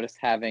that I've noticed,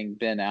 having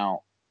been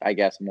out, I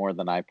guess more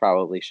than I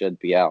probably should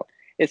be out,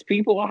 is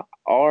people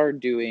are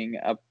doing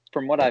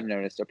from what I've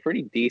noticed, a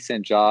pretty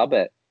decent job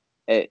at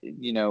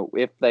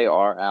if they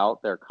are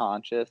out, they're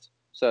conscious.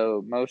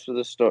 So most of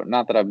the store,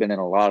 not that I've been in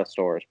a lot of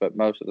stores, but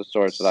most of the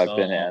stores that I've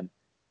been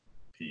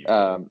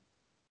in,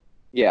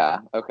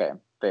 okay,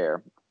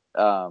 fair.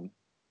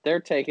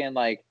 They're taking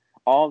like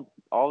all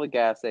the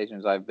gas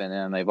stations I've been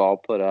in, they've all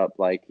put up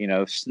like,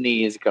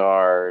 sneeze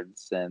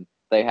guards, and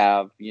they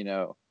have,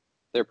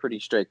 they're pretty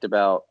strict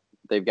about.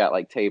 They've got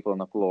like tape on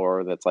the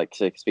floor that's like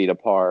 6 feet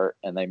apart,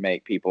 and they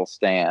make people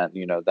stand,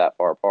 that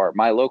far apart.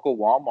 My local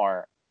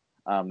Walmart,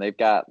 they've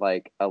got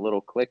like a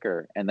little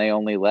clicker, and they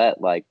only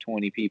let like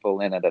 20 people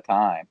in at a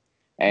time.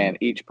 And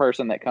each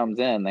person that comes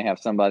in, they have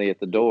somebody at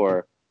the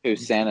door who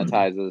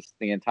sanitizes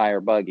the entire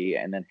buggy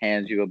and then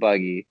hands you a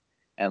buggy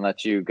and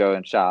lets you go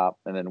and shop.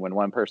 And then when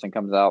one person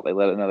comes out, they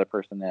let another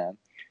person in.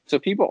 So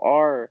people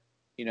are,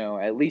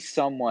 at least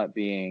somewhat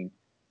being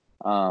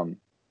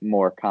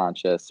more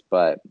conscious,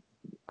 but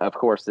of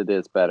course, it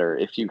is better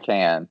if you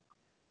can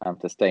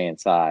to stay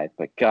inside.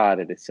 But God,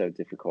 it is so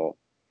difficult.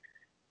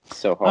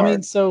 So hard. I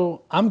mean,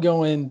 so I'm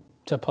going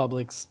to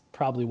Publix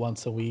probably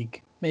once a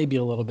week, maybe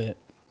a little bit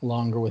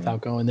longer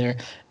without going there.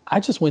 I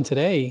just went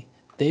today.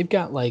 They've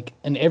got like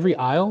in every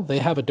aisle, they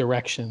have a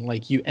direction.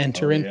 Like you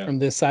enter in from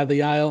this side of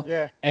the aisle,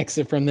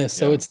 exit from this.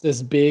 So it's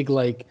this big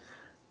like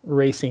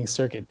racing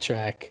circuit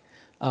track.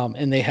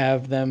 And they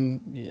have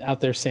them out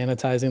there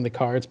sanitizing the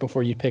cards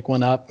before you pick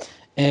one up.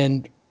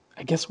 And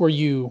I guess where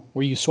you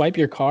swipe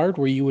your card,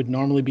 where you would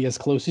normally be as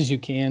close as you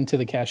can to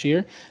the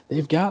cashier,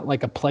 they've got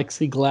like a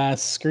plexiglass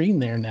screen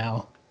there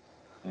now.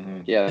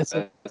 Mm-hmm. Yeah, that's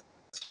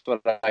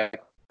what I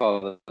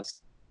call the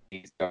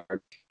sneeze guard.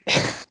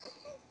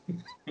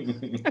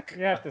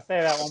 You have to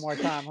say that one more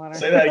time, Hunter.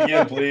 Say that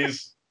again,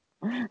 please.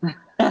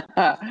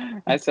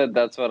 I said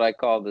that's what I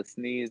call the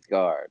sneeze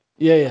guard.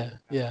 Yeah.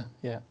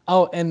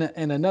 Oh, and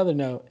another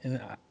note, and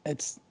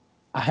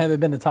I haven't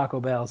been to Taco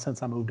Bell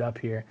since I moved up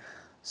here.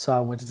 So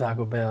I went to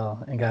Taco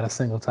Bell and got a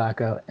single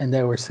taco, and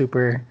they were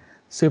super,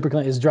 super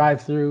clean. It's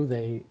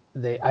drive-through.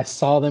 I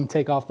saw them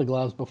take off the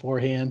gloves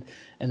beforehand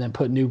and then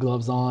put new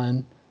gloves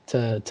on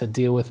to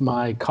deal with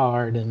my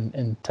card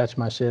and touch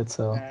my shit.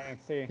 So I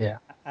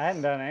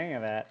hadn't done any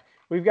of that.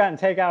 We've gotten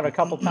takeout a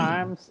couple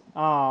times,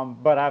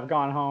 but I've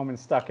gone home and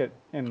stuck it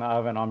in the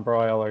oven on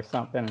broil or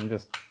something and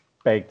just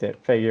baked it,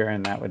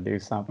 figuring that would do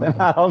something.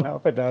 I don't know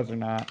if it does or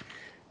not,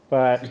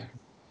 but.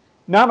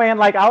 No, man,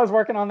 like I was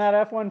working on that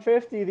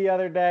F-150 the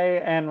other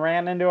day and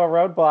ran into a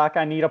roadblock.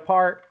 I need a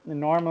part. And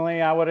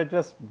normally I would have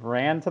just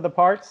ran to the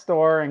parts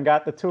store and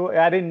got the tool.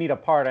 I didn't need a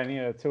part. I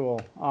needed a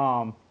tool.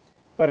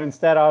 But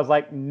instead I was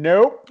like,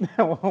 nope.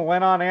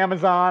 Went on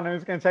Amazon and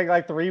it's going to take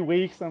like 3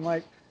 weeks. I'm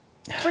like,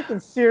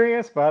 freaking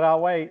serious, but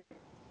I'll wait.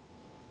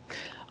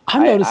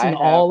 I'm noticing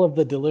all of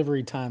the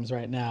delivery times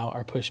right now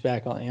are pushed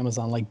back on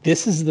Amazon. Like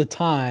this is the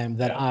time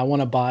that I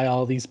want to buy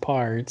all these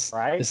parts.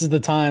 Right. This is the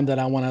time that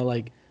I want to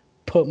like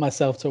put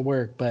myself to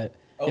work, but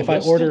if I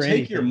order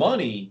take your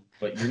money,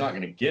 but you're not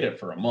going to get it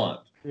for a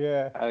month.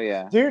 Yeah. Oh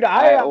yeah, dude.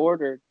 I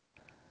ordered.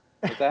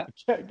 What's that?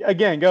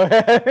 Again, go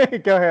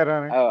ahead. Go ahead,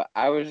 honey. Oh,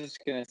 I was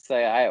just gonna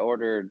say I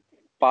ordered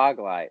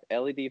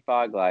LED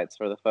fog lights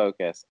for the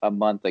Focus a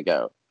month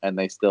ago, and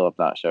they still have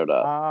not showed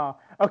up.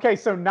 Okay,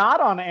 so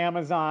not on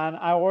Amazon.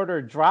 I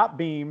ordered drop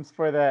beams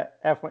for the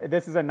F1.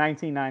 This is a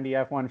 1990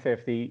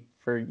 F-150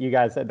 for you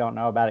guys that don't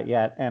know about it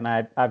yet, and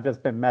I've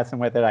just been messing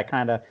with it. I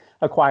kind of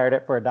acquired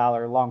it for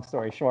 $1. Long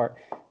story short,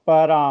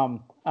 but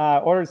I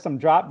ordered some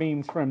drop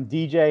beams from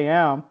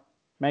DJM.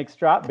 Makes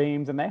drop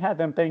beams, and they had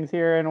them things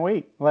here in a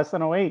week, less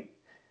than a week.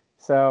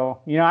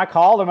 So, I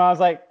called them. I was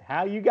like,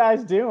 how you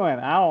guys doing?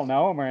 I don't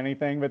know them or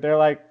anything, but they're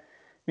like,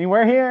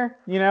 we're here,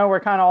 we're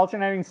kind of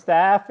alternating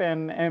staff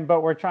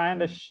but we're trying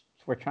to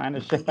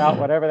ship out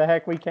whatever the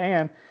heck we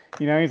can.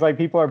 He's like,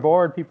 people are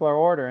bored, people are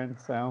ordering.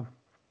 So,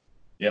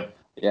 Yep.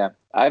 Yeah.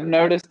 I've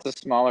noticed the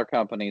smaller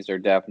companies are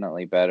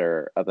definitely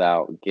better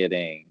about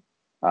getting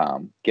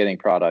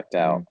product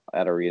out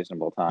at a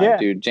reasonable time. Yeah.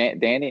 Dude,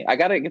 Danny, I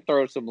gotta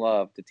throw some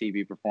love to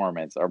TB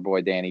Performance, our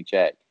boy Danny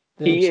Check.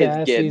 He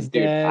is getting,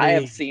 dude. I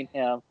have seen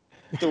him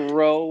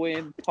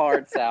throwing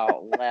parts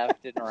out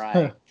left and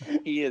right.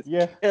 He is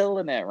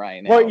killing it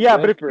right now. Well, yeah,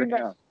 Good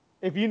but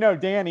if you know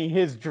Danny,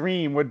 his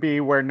dream would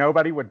be where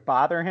nobody would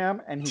bother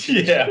him, and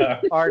he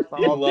parts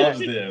he all loves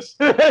day. this.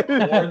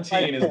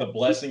 Quarantine is the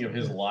blessing of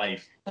his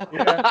life.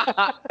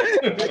 Yeah.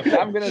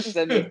 I'm gonna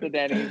send this to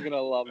Danny. He's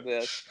gonna love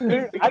this.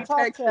 Dude, he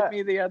texted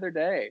me the other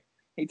day.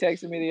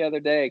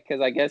 Because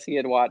I guess he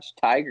had watched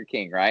Tiger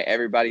King, right?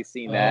 Everybody's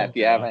seen that. If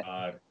you haven't,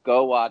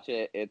 go watch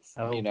it. It's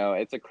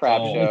it's a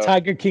crap show. The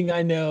Tiger King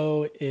I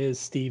know is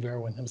Steve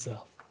Irwin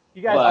himself.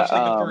 You guys watch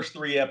like the first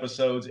 3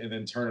 episodes and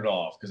then turn it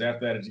off, because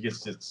after that it's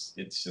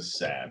just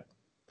sad.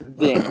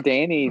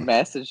 Danny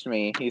messaged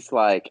me. He's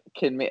like,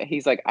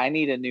 I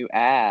need a new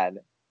ad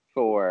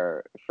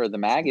for the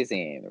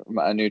magazine,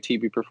 a new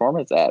TB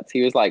Performance ads.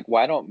 He was like,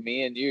 why don't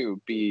me and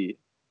you be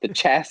the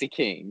Chassis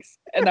Kings?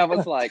 And I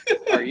was like,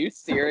 are you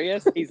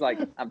serious? He's like,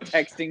 I'm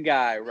texting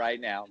Guy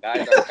right now.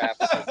 Guy's our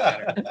graphic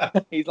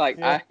designer.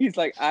 He's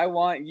like, I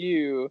want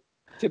you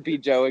to be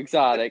Joe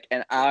Exotic,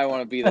 and I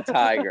want to be the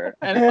Tiger.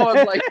 And I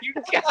was like, you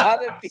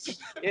gotta be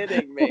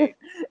kidding me.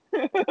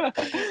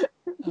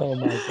 Oh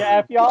my God. Yeah,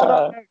 if y'all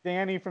don't know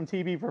Danny from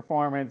TB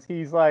Performance,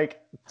 he's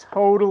like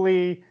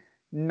totally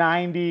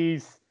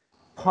 90s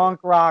punk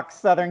rock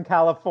Southern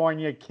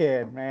California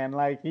kid, man.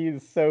 Like,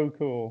 he's so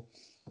cool.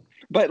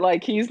 But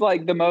like, he's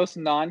like the most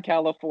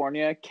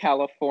non-California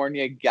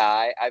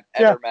guy I've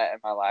ever met in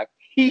my life.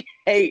 He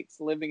hates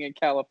living in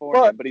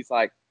California, but he's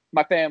like,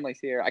 my family's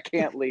here. I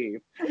can't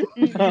leave.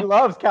 He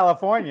loves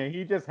California.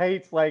 He just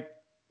hates the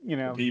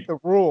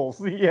rules.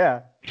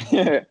 Yeah.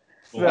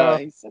 So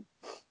he's such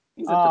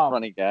a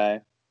funny guy.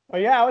 Well,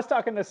 yeah, I was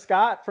talking to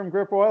Scott from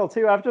Grip Oil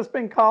too. I've just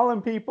been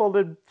calling people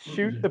to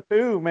shoot the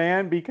poo,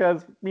 man,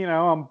 because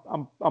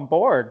I'm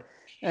bored.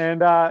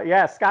 And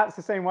Scott's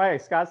the same way.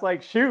 Scott's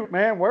like, shoot,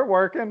 man, we're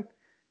working.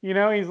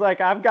 He's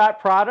like, I've got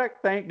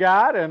product, thank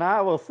God, and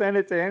I will send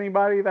it to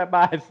anybody that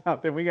buys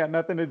something. We got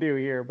nothing to do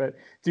here but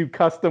do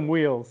custom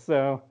wheels.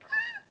 So,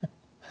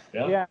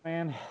 yeah,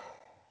 man.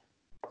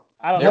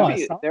 I don't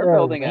know. They're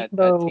building a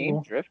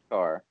team drift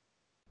car.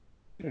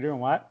 They're doing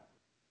what?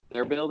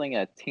 They're building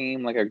a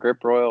team, like a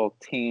Grip Royal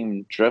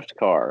team drift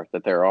car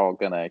that they're all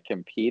gonna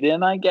compete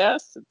in, I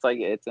guess.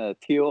 It's a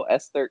teal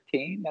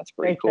S13. That's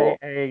pretty cool.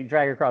 A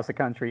drag across the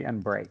country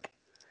and break.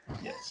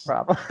 Yes.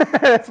 Probably.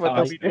 That's what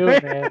they'll be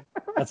doing, man.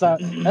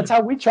 That's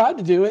how we tried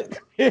to do it.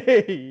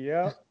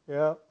 Yeah.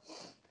 No,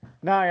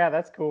 yeah,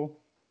 that's cool.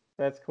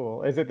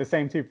 Is it the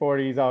same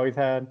 240 he's always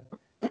had?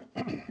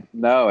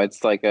 No,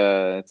 it's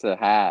a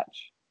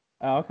hatch.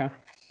 Oh, okay.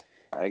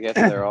 I guess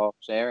they're all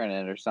sharing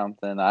it or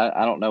something.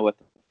 I don't know what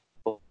the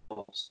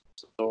full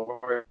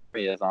story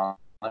is on.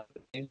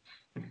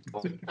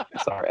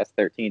 Sorry,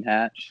 S13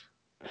 hatch.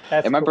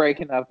 Am I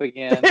breaking up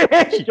again?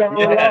 Yes.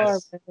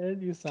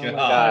 You sound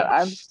God,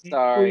 I'm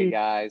sorry,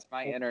 guys.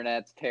 My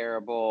internet's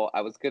terrible. I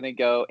was going to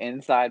go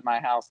inside my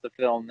house to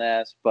film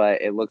this,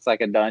 but it looks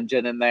like a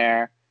dungeon in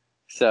there.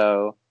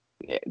 So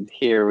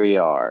here we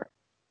are.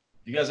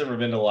 You guys ever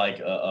been to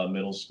like a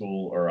middle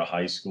school or a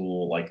high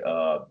school, like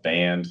a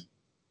band,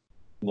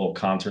 little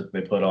concert they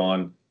put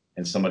on,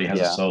 and somebody has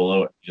a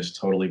solo and just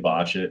totally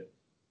botch it?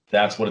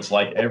 That's what it's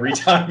like every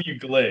time you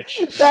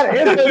glitch. That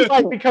is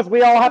like, because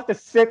we all have to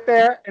sit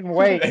there and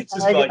wait. It's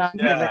just like,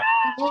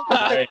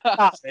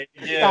 say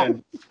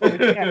it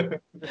again.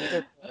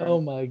 Oh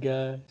my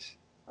gosh.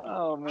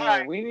 Oh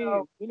man, we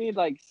need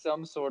like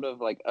some sort of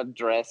like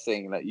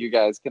addressing that you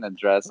guys can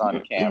address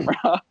on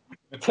camera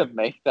to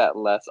make that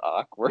less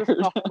awkward. Just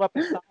hold up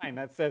a sign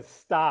that says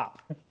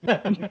stop.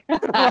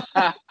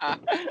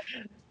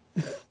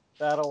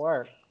 That'll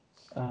work.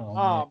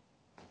 Oh,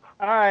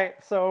 all right.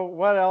 So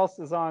what else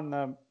is on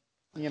the,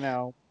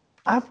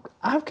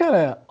 I've got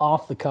a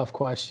off the cuff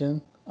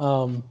question.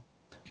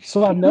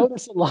 So I've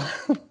noticed a lot.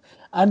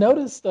 A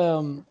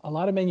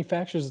lot of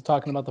manufacturers are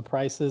talking about the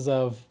prices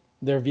of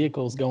their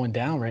vehicles going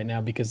down right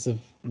now because of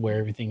where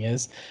everything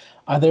is.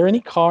 Are there any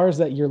cars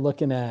that you're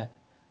looking at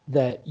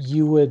that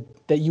you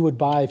would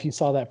buy if you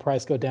saw that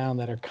price go down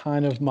that are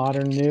kind of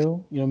modern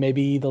new? You know,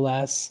 maybe the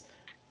last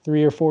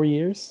 3 or 4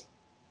 years.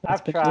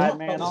 I've tried,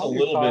 man. Just a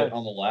little bit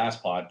on the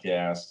last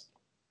podcast.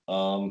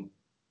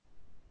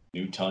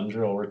 New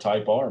Tundra or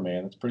Type R,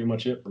 man. That's pretty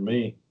much it for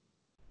me.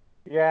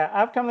 Yeah,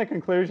 I've come to the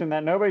conclusion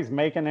that nobody's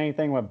making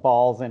anything with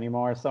balls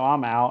anymore, so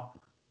I'm out.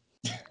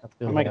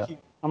 I'm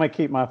gonna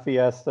keep my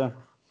Fiesta.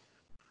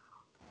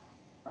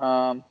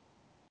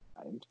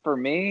 For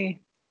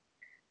me,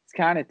 it's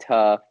kind of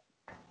tough.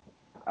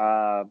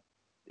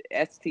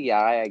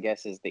 STI, I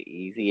guess, is the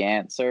easy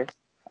answer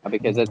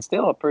because it's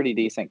still a pretty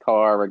decent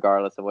car,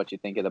 regardless of what you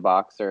think of the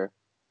Boxer.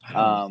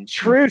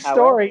 True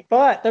story,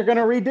 but they're going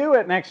to redo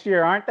it next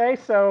year, aren't they?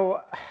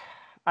 So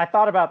I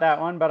thought about that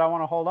one, but I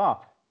want to hold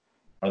off.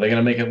 Are they going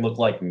to make it look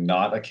like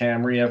not a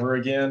Camry ever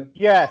again?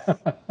 Yes.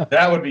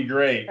 That would be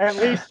great. At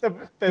least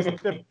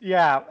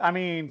yeah, I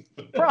mean,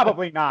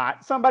 probably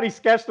not. Somebody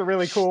sketched a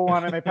really cool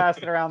one and they passed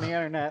it around the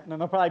internet, and then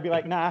they'll probably be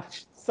like, nah,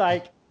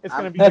 psych. It's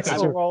going to be the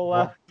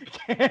Corolla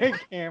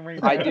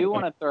Camry. I do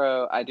want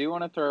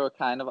to throw a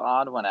kind of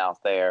odd one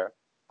out there.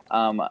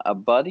 A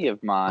buddy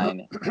of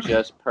mine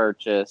just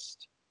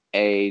purchased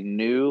a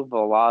new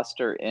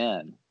Veloster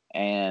N,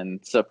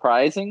 and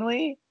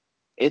surprisingly,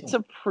 it's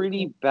a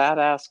pretty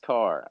badass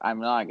car. I'm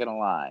not gonna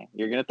lie.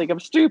 You're gonna think I'm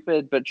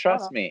stupid, but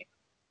trust me,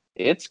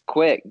 it's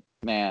quick,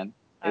 man.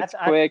 It's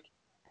quick.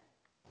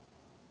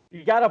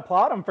 You gotta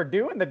applaud them for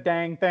doing the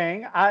dang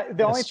thing.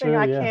 The only thing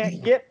I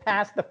can't get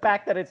past the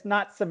fact that it's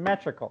not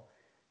symmetrical.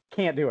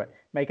 Can't do it.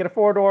 Make it a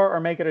 4-door or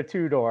make it a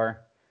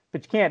 2-door,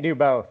 but you can't do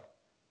both.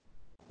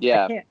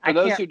 Yeah, for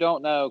those who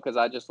don't know, because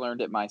I just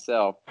learned it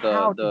myself,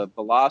 the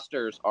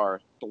Velosters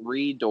are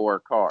 3-door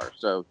cars.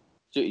 So,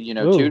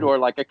 2-door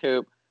like a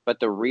coupe, but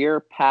the rear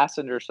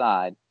passenger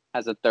side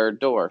has a 3rd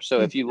door. So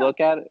if you look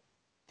at it,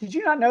 did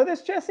you not know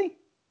this, Jesse?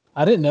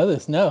 I didn't know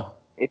this. No.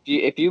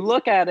 If you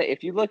look at it,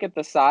 if you look at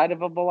the side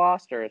of a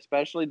Veloster,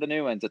 especially the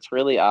new ones, it's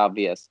really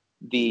obvious.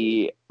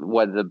 The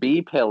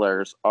B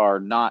pillars are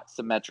not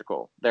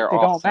symmetrical. They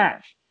don't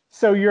match.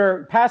 So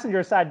your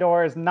passenger side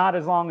door is not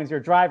as long as your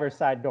driver's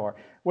side door,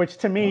 which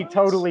to me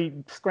totally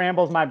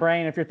scrambles my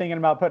brain if you're thinking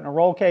about putting a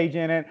roll cage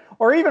in it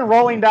or even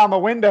rolling down the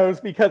windows,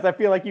 because I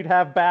feel like you'd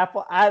have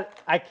baffle. I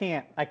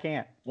can't.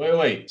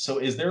 Wait. So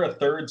is there a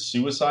 3rd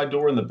suicide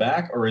door in the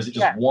back, or is it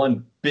just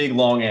one big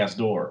long ass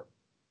door?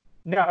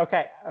 No,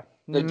 okay.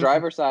 The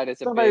driver's side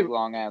is a big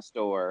long ass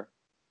door,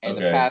 and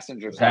the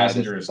passenger side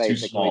is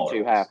basically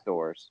 2 half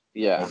doors.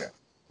 Yeah.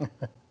 Okay.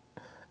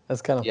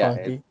 That's kind of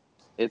funky.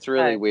 It's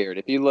really weird.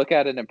 If you look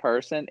at it in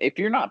person, if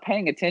you're not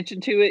paying attention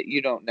to it,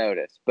 you don't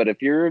notice. But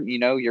if you're,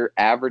 your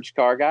average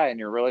car guy and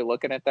you're really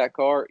looking at that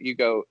car, you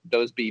go,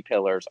 those B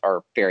pillars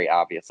are very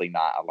obviously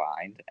not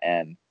aligned,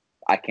 and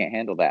I can't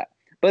handle that.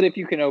 But if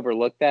you can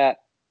overlook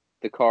that,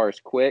 the car is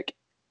quick,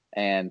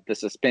 and the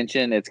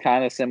suspension, it's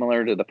kind of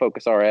similar to the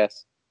Focus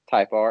RS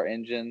Type R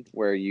engine,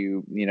 where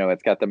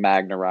it's got the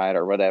Magna Ride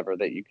or whatever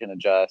that you can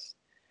adjust.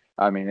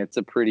 I mean, it's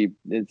a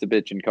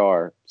bitchin'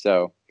 car.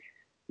 So,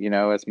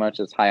 as much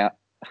as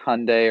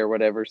Hyundai or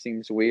whatever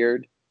seems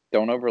weird,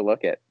 don't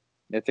overlook it.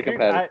 It's a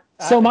competitor.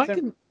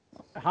 Hyundais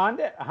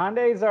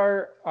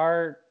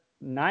are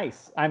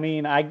nice. I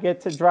mean, I get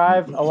to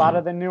drive a lot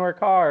of the newer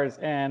cars,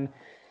 and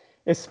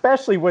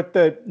especially with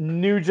the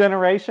new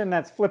generation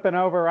that's flipping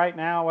over right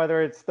now,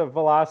 whether it's the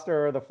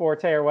Veloster or the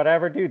Forte or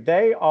whatever, dude,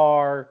 they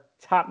are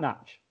top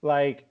notch.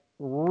 Like,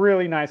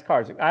 really nice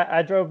cars.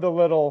 I drove the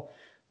little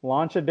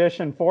launch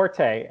edition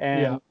Forte,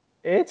 and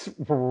it's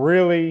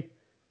really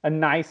a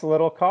nice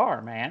little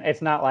car, man.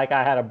 It's not like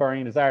I had a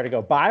burning desire to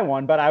go buy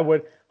one, but I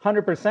would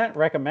 100%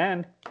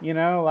 recommend,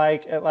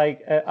 like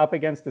up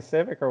against the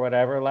Civic or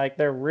whatever. Like,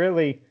 they're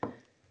really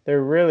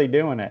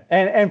doing it.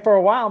 And for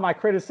a while, my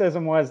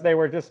criticism was they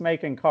were just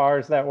making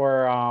cars that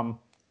were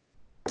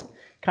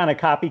kind of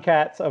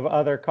copycats of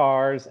other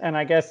cars. And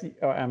I guess,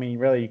 I mean,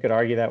 really, you could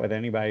argue that with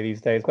anybody these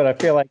days, but I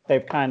feel like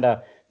they've kind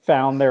of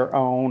found their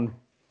own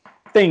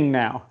thing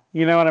now.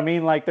 You know what I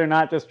mean? Like, they're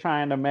not just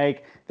trying to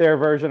make their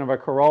version of a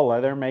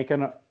Corolla. They're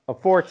making a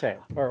Forte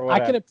or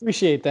whatever. I can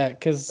appreciate that,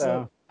 because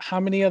how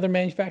many other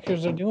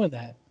manufacturers are doing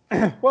that?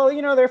 Well,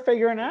 they're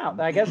figuring out.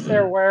 I guess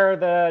they're where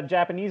the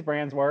Japanese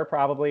brands were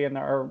probably in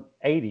the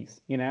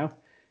 80s,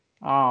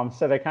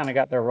 So they kind of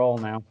got their role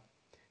now.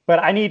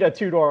 But I need a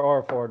 2-door or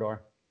a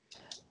 4-door.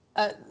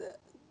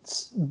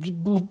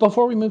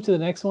 Before we move to the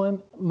next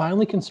one, my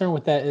only concern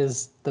with that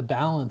is the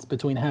balance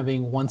between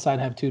having one side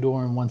have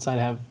 2-door and one side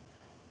have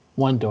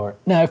 1-door.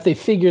 Now, if they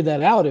figured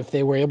that out, if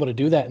they were able to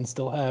do that and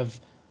still have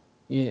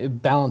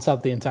balance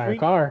out the entire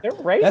car, they're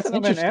racing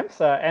them in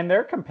IMSA, and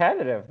they're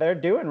competitive. They're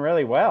doing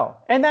really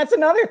well. And that's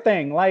another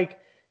thing. Like,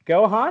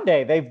 go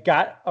Hyundai. They've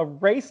got a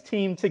race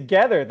team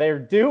together. They're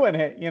doing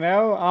it,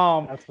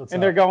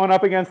 and they're going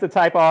up against the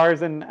Type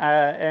R's and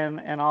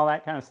all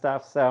that kind of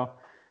stuff. So,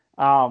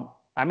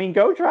 I mean,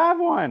 go drive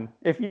one.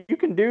 If you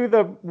can do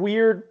the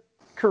weird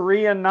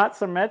Korean not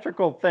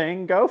symmetrical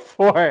thing, go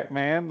for it,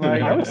 man.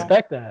 Like, I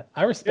respect that.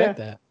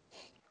 that.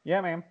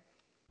 Yeah, man.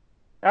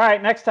 All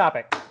right, next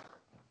topic.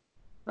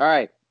 All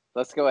right.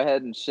 let's go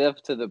ahead and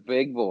shift to the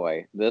big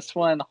boy. This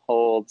one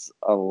holds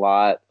a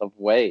lot of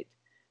weight.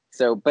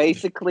 So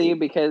basically,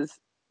 because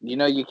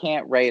you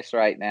can't race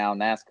right now,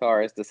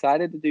 NASCAR has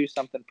decided to do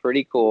something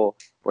pretty cool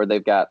where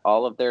they've got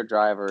all of their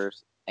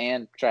drivers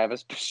and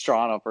Travis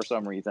Pastrana for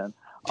some reason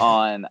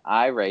on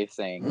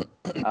iRacing,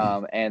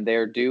 and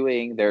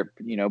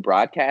they're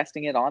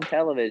broadcasting it on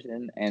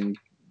television and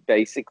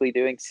basically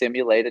doing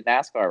simulated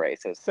NASCAR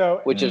races,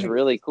 which is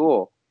really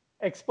cool.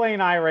 Explain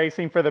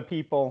iRacing for the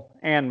people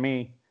and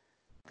me.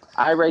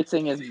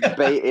 iRacing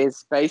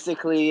is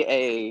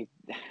basically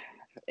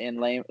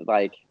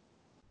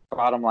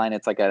bottom line,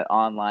 it's like an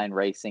online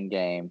racing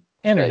game.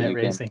 Internet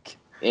racing.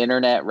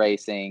 Internet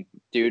racing.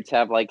 Dudes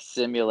have like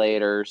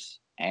simulators,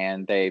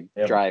 and they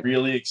drive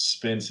really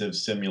expensive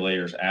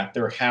simulators at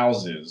their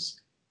houses,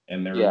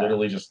 and they're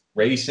literally just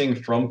racing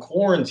from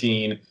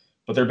quarantine.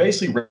 But they're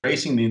basically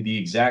racing the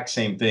exact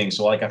same thing.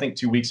 So, like, I think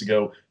 2 weeks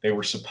ago, they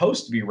were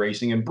supposed to be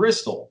racing in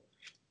Bristol.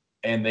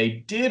 And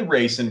they did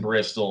race in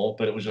Bristol,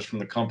 but it was just from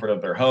the comfort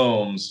of their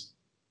homes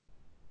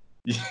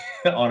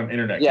on an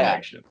internet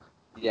connection.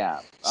 Yeah.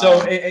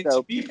 So,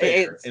 to be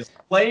fair, as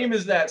lame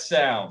as that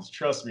sounds,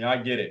 trust me, I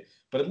get it.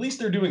 But at least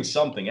they're doing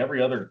something.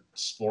 Every other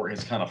sport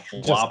has kind of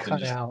flopped and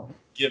just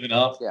given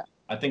up. Yeah.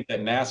 I think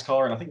that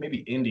NASCAR and I think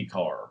maybe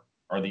IndyCar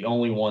are the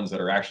only ones that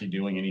are actually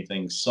doing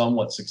anything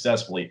somewhat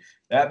successfully.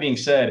 That being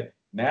said,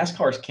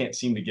 NASCARs can't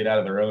seem to get out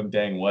of their own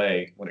dang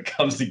way when it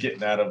comes to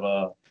getting out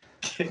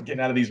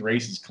of these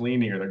races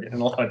clean here. They're getting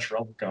in a lot of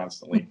trouble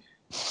constantly.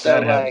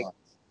 So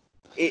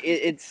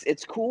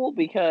it's cool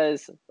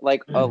because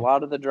like a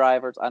lot of the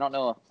drivers, I don't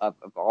know of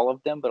all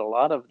of them, but a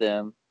lot of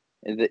them,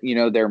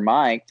 they're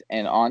mic'd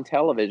and on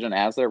television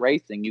as they're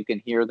racing. You can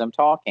hear them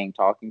talking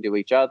to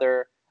each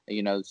other.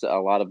 So a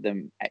lot of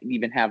them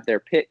even have their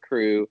pit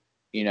crew.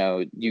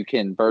 You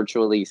can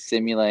virtually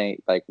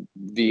simulate, like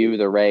view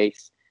the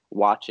race,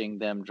 watching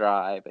them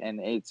drive,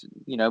 and it's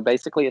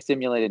basically a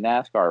simulated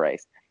NASCAR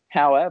race.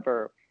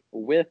 However,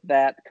 with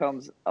that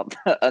comes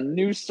a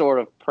new sort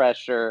of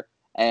pressure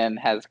and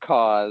has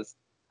caused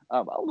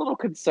a little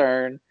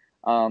concern.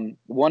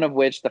 One of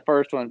which, the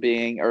first one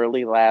being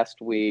early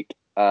last week,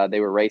 they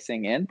were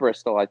racing in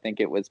Bristol. I think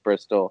it was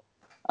Bristol.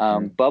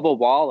 Bubba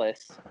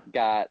Wallace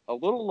got a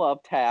little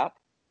love tap.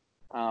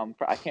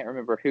 I can't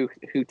remember who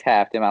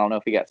tapped him. I don't know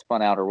if he got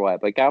spun out or what,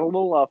 but got a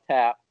little love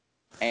tap.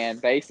 And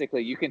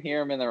basically, you can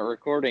hear him in the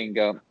recording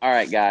go, "All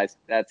right, guys,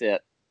 that's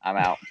it. I'm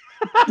out."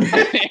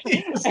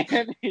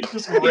 He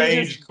just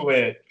rage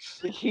quit.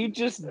 He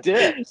just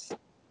dips.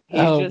 He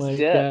just dips.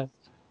 God.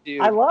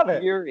 Dude, I love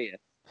it. Furious.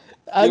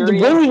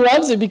 Willie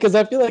loves it because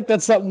I feel like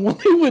that's something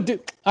Willie would do.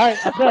 All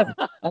right,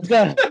 I'm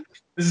done.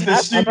 This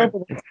is stupid.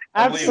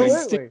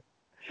 Absolutely.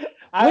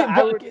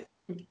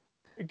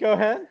 Go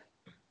ahead.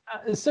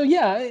 So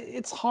yeah,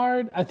 it's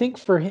hard. I think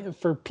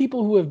for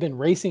people who have been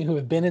racing, who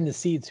have been in the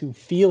seats, who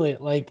feel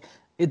it, like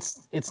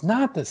it's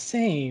not the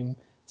same.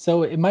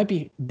 So it might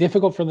be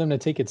difficult for them to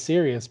take it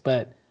serious,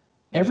 but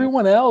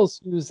everyone else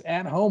who's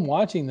at home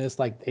watching this,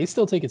 like they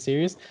still take it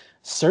serious.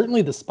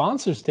 Certainly the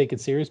sponsors take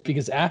it serious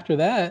because after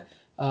that,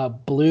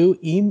 Blue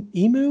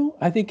Emu,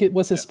 I think it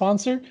was his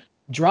sponsor,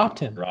 dropped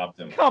him.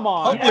 Come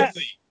on.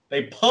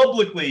 They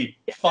publicly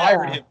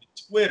fired him on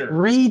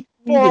Twitter.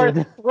 For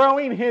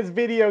throwing his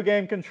video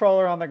game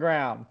controller on the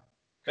ground.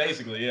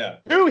 Basically, yeah.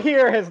 Who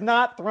here has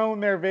not thrown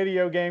their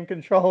video game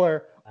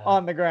controller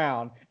on the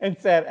ground and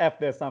said, "F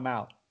this, I'm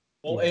out"?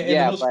 Well, and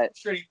the most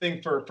frustrating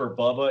thing for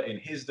Bubba, in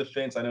his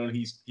defense, I know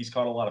he's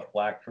caught a lot of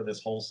flack for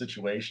this whole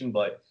situation,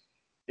 but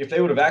if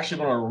they would have actually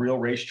been on a real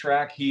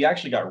racetrack, he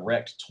actually got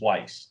wrecked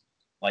twice,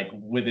 like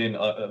within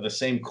the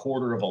same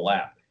quarter of a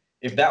lap.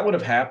 If that would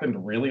have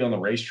happened really on the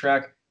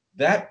racetrack,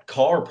 that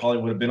car probably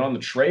would have been on the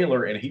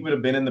trailer and he would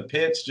have been in the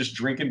pits just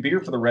drinking beer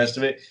for the rest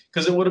of it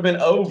because it would have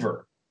been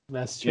over.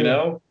 That's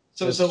true.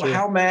 So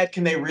how mad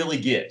can they really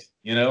get,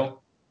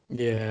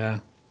 Yeah.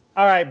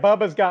 All right,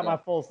 Bubba's got my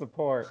full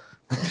support.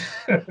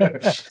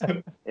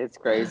 It's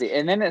crazy.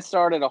 And then it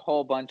started a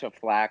whole bunch of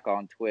flack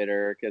on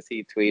Twitter because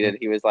he tweeted,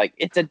 he was like,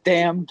 "It's a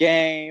damn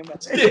game."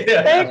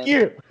 Thank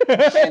you.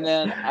 And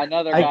then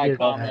another guy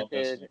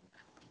commented.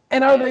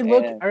 And are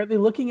they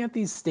looking at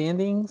these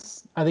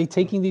standings? Are they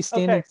taking these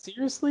standings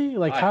seriously?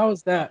 Like, how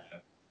is that?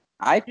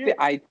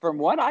 I from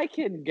what I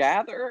can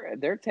gather,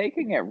 they're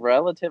taking it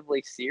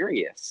relatively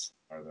serious.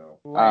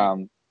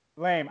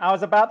 Lame. I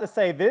was about to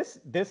say this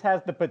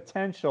has the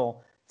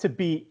potential to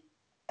be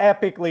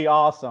epically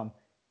awesome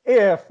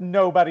if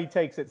nobody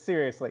takes it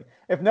seriously.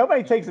 If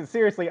nobody takes it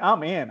seriously,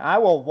 I'm in. I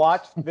will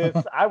watch this.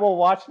 I will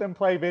watch them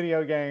play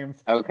video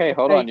games. Okay,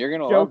 hold on. You're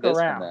gonna love this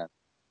one then.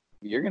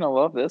 You're going to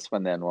love this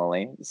one then,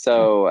 Willie.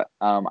 So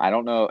I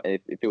don't know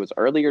if it was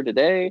earlier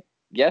today,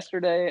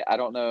 yesterday. I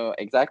don't know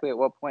exactly at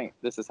what point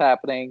this is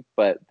happening,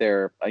 but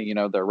they're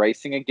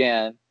racing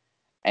again.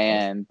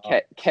 And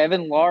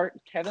Kevin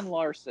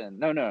Larson.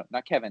 No,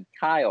 not Kevin.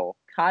 Kyle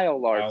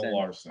Larson.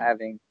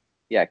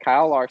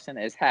 Kyle Larson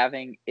is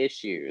having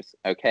issues,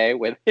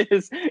 with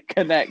his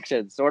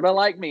connection. Sort of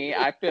like me.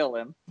 I feel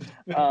him.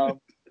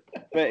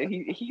 But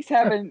he's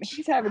having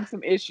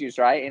some issues,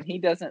 right? And he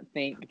doesn't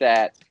think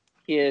that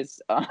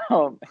his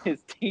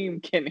team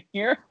can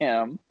hear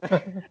him,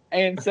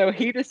 and so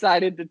he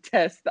decided to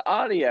test the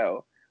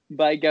audio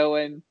by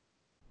going,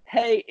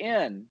 "Hey,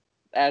 N,"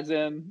 as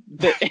in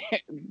the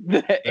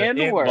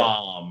N word.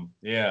 Bomb.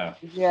 Yeah.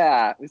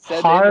 Yeah. It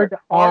said Hard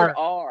R.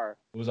 R.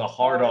 It was a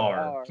hard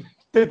R.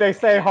 Did they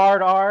say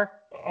hard R?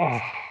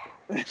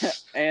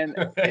 and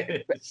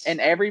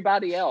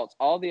everybody else,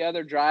 all the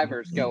other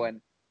drivers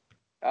going,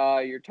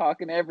 "You're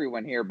talking to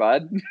everyone here,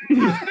 bud."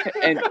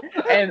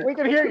 and We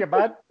can hear you,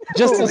 bud.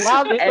 Just a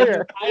loud and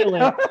clear.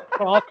 island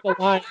off the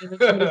line. And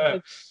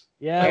then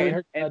yeah, we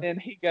heard. And then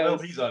he goes, Well,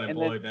 he's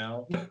unemployed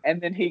now. And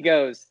then he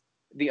goes,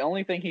 the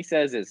only thing he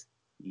says is,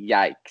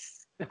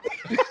 "Yikes."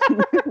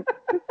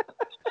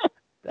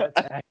 That's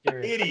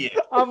accurate. Idiot.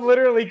 I'm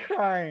literally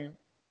crying.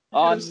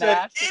 On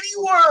Said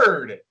any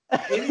word.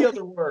 Any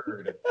other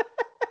word.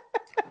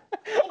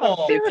 Come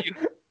on.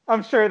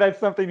 I'm sure that's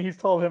something he's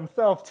told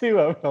himself too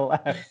over the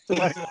last.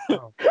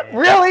 Oh,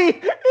 Really?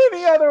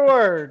 Any other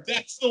word?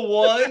 That's the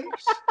one.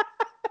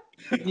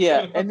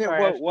 Yeah, and then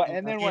Sorry,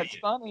 what's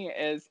funny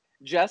is,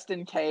 just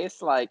in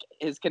case like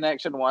his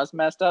connection was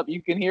messed up,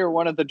 you can hear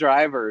one of the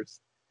drivers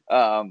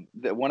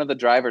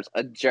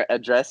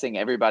addressing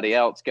everybody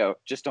else go,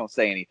 "Just don't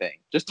say anything.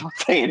 Just don't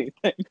say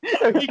anything."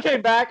 So he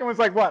came back and was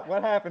like, "What?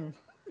 What happened?"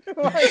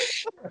 Like,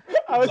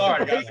 I was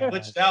Sorry, guys,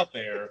 glitched out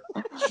there.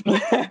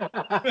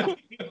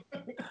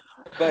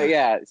 But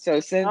yeah, so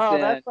since Oh,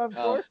 then, that's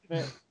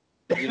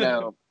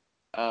unfortunate.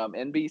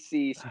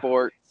 NBC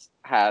Sports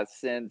has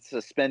since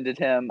suspended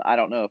him. I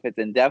don't know if it's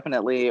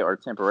indefinitely or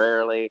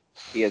temporarily.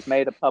 He has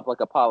made a public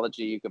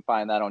apology. You can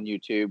find that on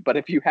YouTube. But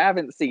if you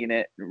haven't seen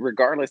it,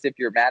 regardless if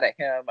you're mad at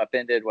him,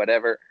 offended,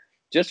 whatever,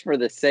 just for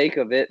the sake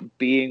of it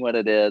being what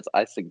it is,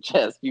 I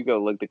suggest you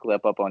go look the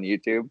clip up on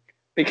YouTube,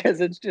 because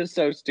it's just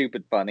so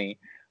stupid funny.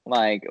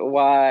 Like,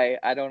 why?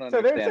 I don't So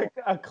understand.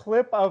 there's a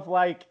clip of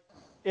like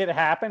it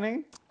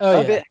happening. Oh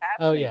Of yeah. it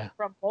happening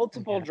from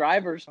multiple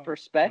drivers'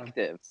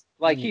 perspectives.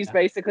 Like, he's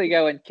basically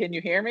going, "Can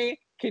you hear me?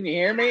 Can you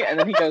hear me?" And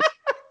then he goes,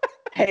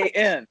 "Hey,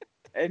 N."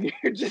 And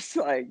you're just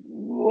like,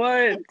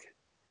 what?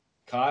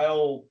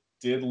 Kyle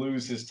did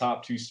lose his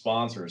top two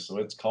sponsors, so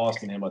it's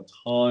costing him a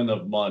ton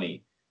of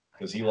money,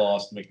 because he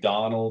lost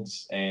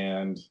McDonald's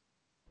and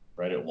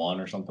Reddit One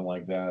or something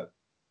like that.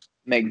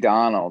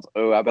 McDonald's.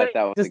 Oh, I bet Wait,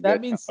 that was does a that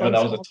good mean one. some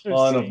That was a sponsors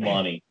ton of stayed?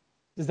 money.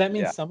 Does that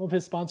mean Yeah. some of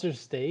his sponsors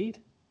stayed?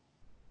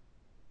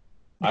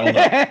 I don't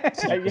know.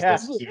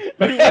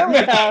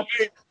 Yeah.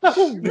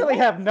 You really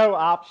have no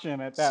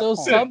option at that So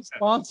point. some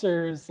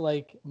sponsors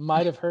like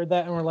might have heard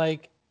that and were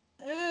like,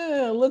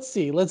 let's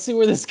see where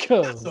this Not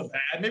goes. so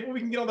bad. Maybe we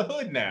can get on the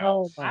hood now.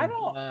 Oh my I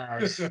don't-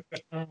 gosh.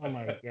 Oh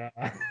my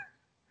god.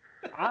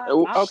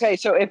 Okay,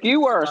 so if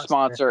you were a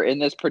sponsor in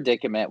this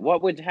predicament,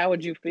 how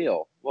would you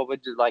feel?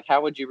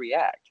 How would you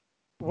react?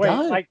 Wait,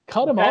 Done. like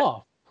Cut him that-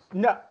 off.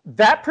 No,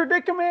 that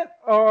predicament,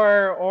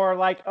 or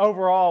like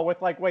overall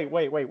with like, wait,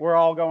 we're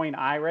all going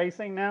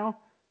iRacing now.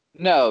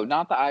 No,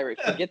 not the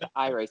iRacing. Forget the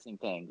iRacing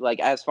thing.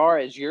 Like, as far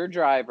as your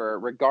driver,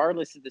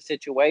 regardless of the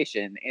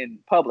situation in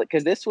public,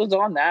 because this was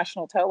on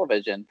national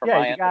television, from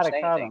my You gotta cut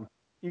understanding. them.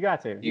 You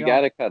got to. You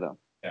got to cut them.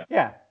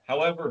 Yeah.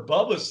 However,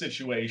 Bubba's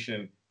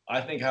situation,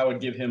 I think I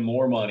would give him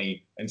more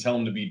money and tell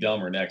him to be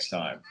dumber next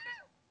time.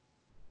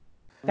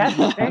 That's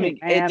the thing, I mean,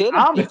 man.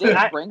 it did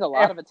bring a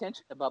lot of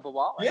attention to Bubba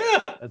Wallace.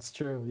 Yeah. That's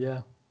true.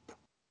 Yeah.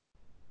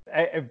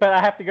 But I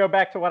have to go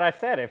back to what I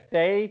said. If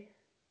they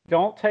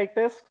don't take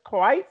this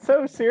quite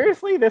so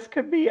seriously, this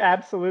could be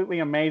absolutely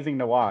amazing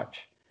to watch.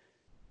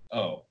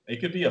 Oh, it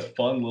could be a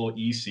fun little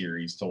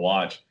E-series to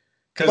watch.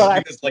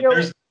 But Because like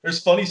there's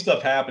funny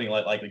stuff happening.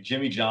 Like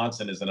Jimmy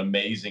Johnson is an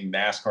amazing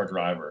NASCAR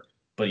driver,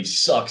 but he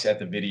sucks at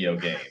the video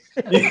game.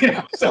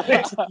 So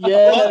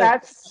Yeah.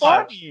 That's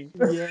funny.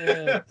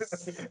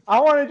 Yes. I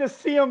want to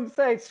just see him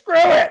say "screw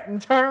it"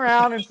 and turn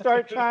around and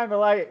start trying to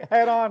like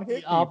head on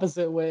hit The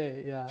opposite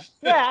way. Yeah.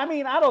 Yeah, I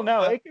mean, I don't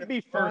know. It could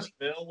be fun. First,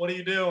 Bill, what are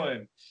you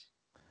doing?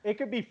 It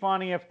could be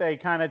funny if they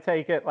kind of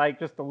take it like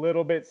just a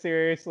little bit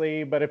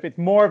seriously, but if it's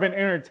more of an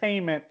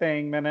entertainment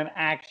thing than an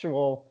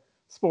actual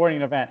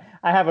sporting event,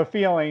 I have a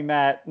feeling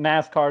that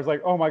NASCAR is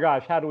like, oh my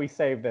gosh, how do we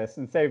save this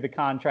and save the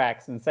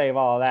contracts and save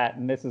all of that?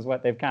 And this is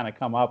what they've kind of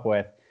come up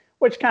with,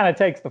 which kind of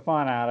takes the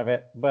fun out of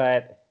it.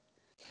 But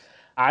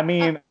I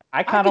mean,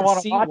 I kind of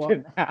want to watch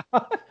it now.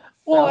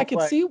 Well, I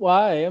can see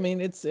why. I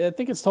mean, I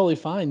think it's totally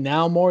fine.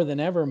 Now more than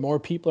ever, more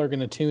people are going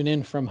to tune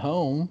in from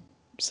home.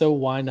 So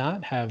why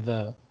not have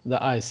the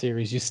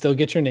iSeries? You still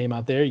get your name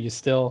out there. You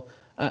still,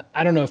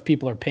 I don't know if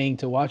people are paying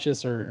to watch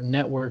this or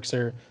networks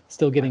are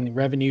still getting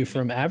revenue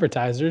from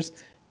advertisers.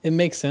 It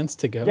makes sense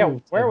to go. Yeah,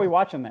 where are we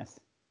watching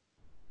this?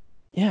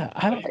 Yeah,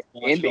 I don't.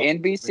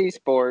 NBC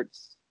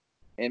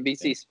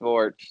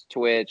Sports,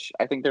 Twitch.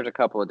 I think there's a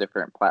couple of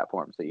different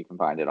platforms that you can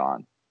find it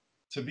on.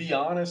 To be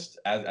honest,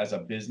 as a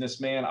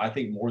businessman, I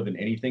think more than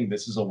anything,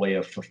 this is a way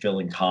of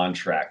fulfilling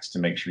contracts to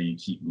make sure you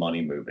keep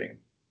money moving.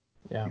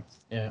 Yeah.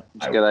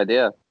 It's a good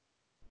idea.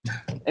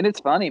 And it's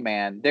funny,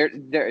 man.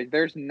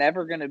 There's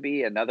never going to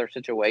be another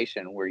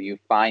situation where you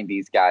find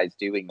these guys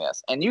doing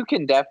this, and you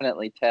can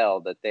definitely tell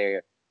that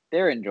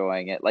they're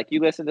enjoying it. Like, you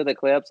listen to the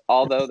clips,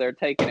 although they're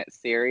taking it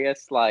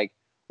serious. Like,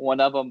 one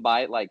of them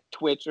might like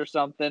twitch or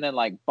something and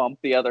like bump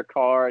the other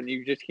car, and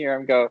you just hear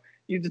him go,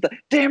 "You just,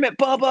 damn it,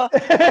 Bubba!"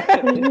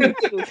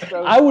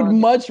 So I would funny.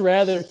 much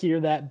rather hear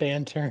that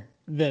banter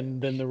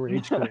than the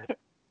rage quit.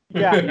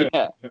 Yeah.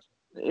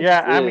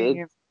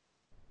 Yeah.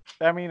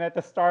 I mean, at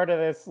the start of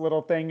this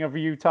little thing of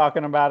you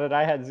talking about it,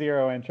 I had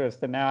zero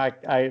interest, and now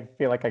I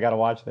feel like I got to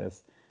watch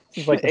this.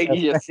 This is like the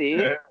You best see?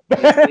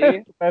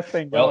 the best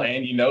thing Well, going.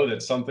 and you know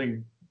that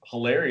something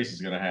hilarious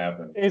is going to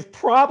happen. Is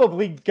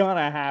probably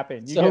gonna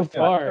happen. You So get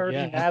far, 30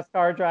 yeah.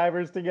 NASCAR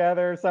drivers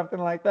together or something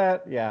like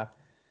that. Yeah,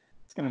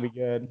 it's gonna be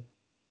good.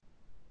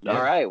 Yeah.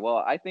 All right. Well,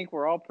 I think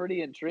we're all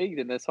pretty intrigued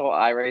in this whole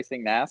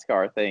iRacing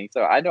NASCAR thing.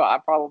 So I know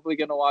I'm probably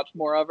going to watch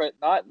more of it.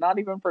 Not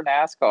even for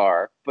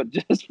NASCAR, but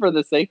just for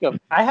the sake of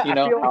I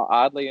feel how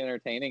oddly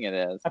entertaining it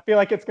is. I feel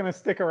like it's gonna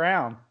stick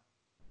around.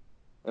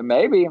 And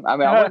maybe. I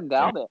mean, I wouldn't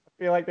doubt it. I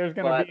feel like there's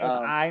gonna But, be an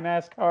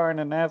iNASCAR and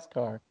a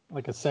NASCAR.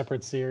 Like a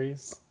separate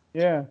series.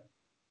 Yeah.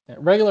 Yeah,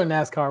 regular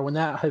NASCAR, when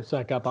that hypes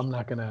back up, I'm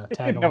not gonna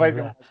tag along Nobody's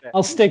with gonna that. watch that.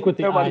 I'll stick with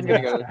the Nobody's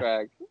going to go to the iNASCAR.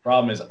 track.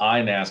 Problem is,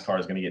 iNASCAR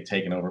is going to get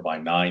taken over by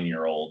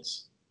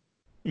 9-year-olds.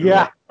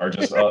 Yeah. Are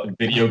just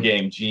video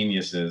game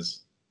geniuses.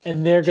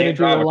 And they're gonna Can't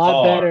do a drive a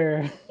lot car,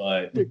 better.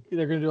 But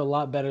They're gonna do a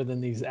lot better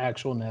than these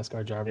actual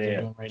NASCAR drivers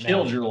are doing right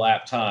killed now. your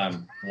lap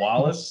time,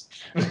 Wallace.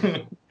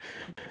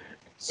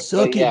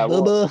 Suck it, yeah,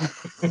 Bubba.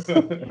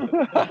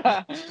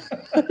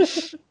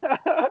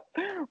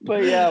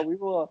 But yeah,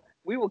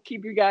 we will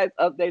keep you guys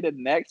updated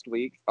next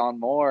week on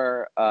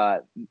more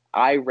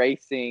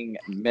iRacing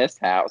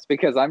mishaps,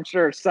 because I'm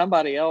sure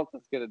somebody else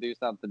is going to do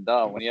something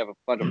dumb when you have a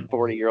bunch of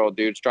 40-year-old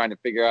dudes trying to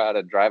figure out how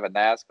to drive a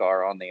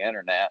NASCAR on the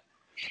internet.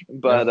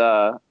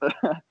 But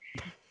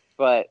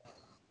but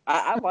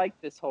I like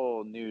this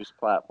whole news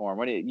platform.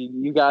 What do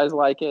you guys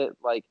like it?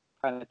 Like,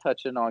 kind of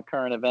touching on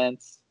current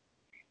events.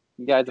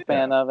 You guys a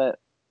fan of it?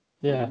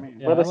 Yeah.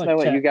 Let us know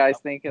what you guys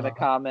chatting think in the about-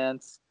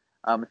 comments.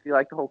 If you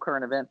like the whole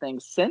current event thing,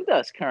 send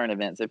us current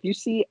events. If you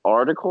see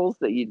articles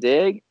that you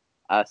dig,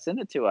 send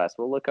it to us.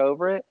 We'll look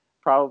over it,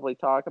 probably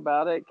talk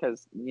about it,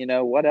 because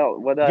what else?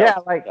 What else? Yeah,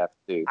 like, do we have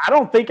to do? I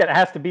don't think it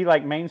has to be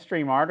like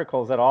mainstream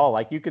articles at all.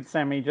 Like, you could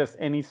send me just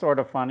any sort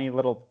of funny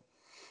little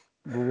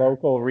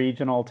local,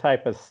 regional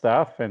type of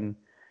stuff, and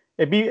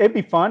it'd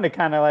be fun to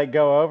kind of like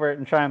go over it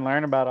and try and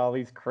learn about all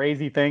these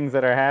crazy things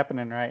that are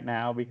happening right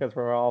now because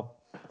we're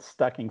all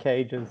stuck in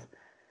cages.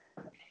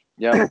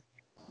 Yep.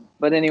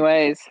 But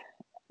anyways,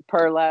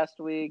 per last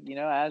week,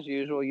 as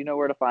usual, you know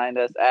where to find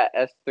us at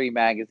S3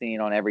 Magazine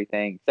on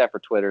everything except for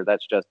Twitter.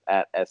 That's just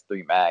at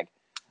S3 Mag.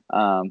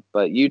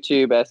 But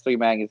YouTube, S3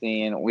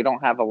 Magazine. We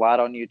don't have a lot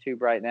on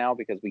YouTube right now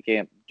because we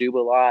can't do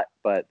a lot,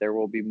 but there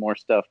will be more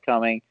stuff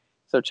coming.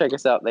 So check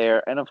us out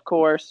there. And of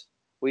course,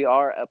 we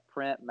are a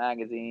print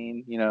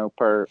magazine,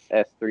 per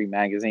S3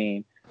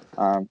 Magazine.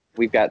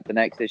 We've got the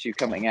next issue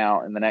coming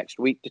out in the next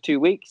week to 2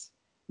 weeks.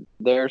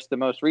 There's the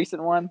most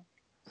recent one.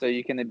 So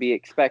you can be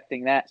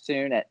expecting that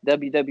soon at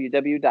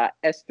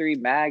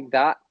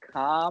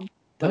www.s3mag.com.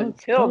 But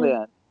until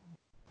then,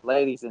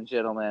 ladies and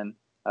gentlemen,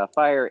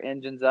 fire your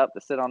engines up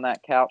to sit on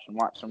that couch and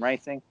watch some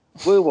racing.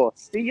 We will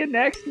see you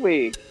next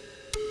week.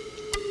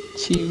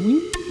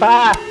 Chewy.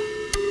 Bye.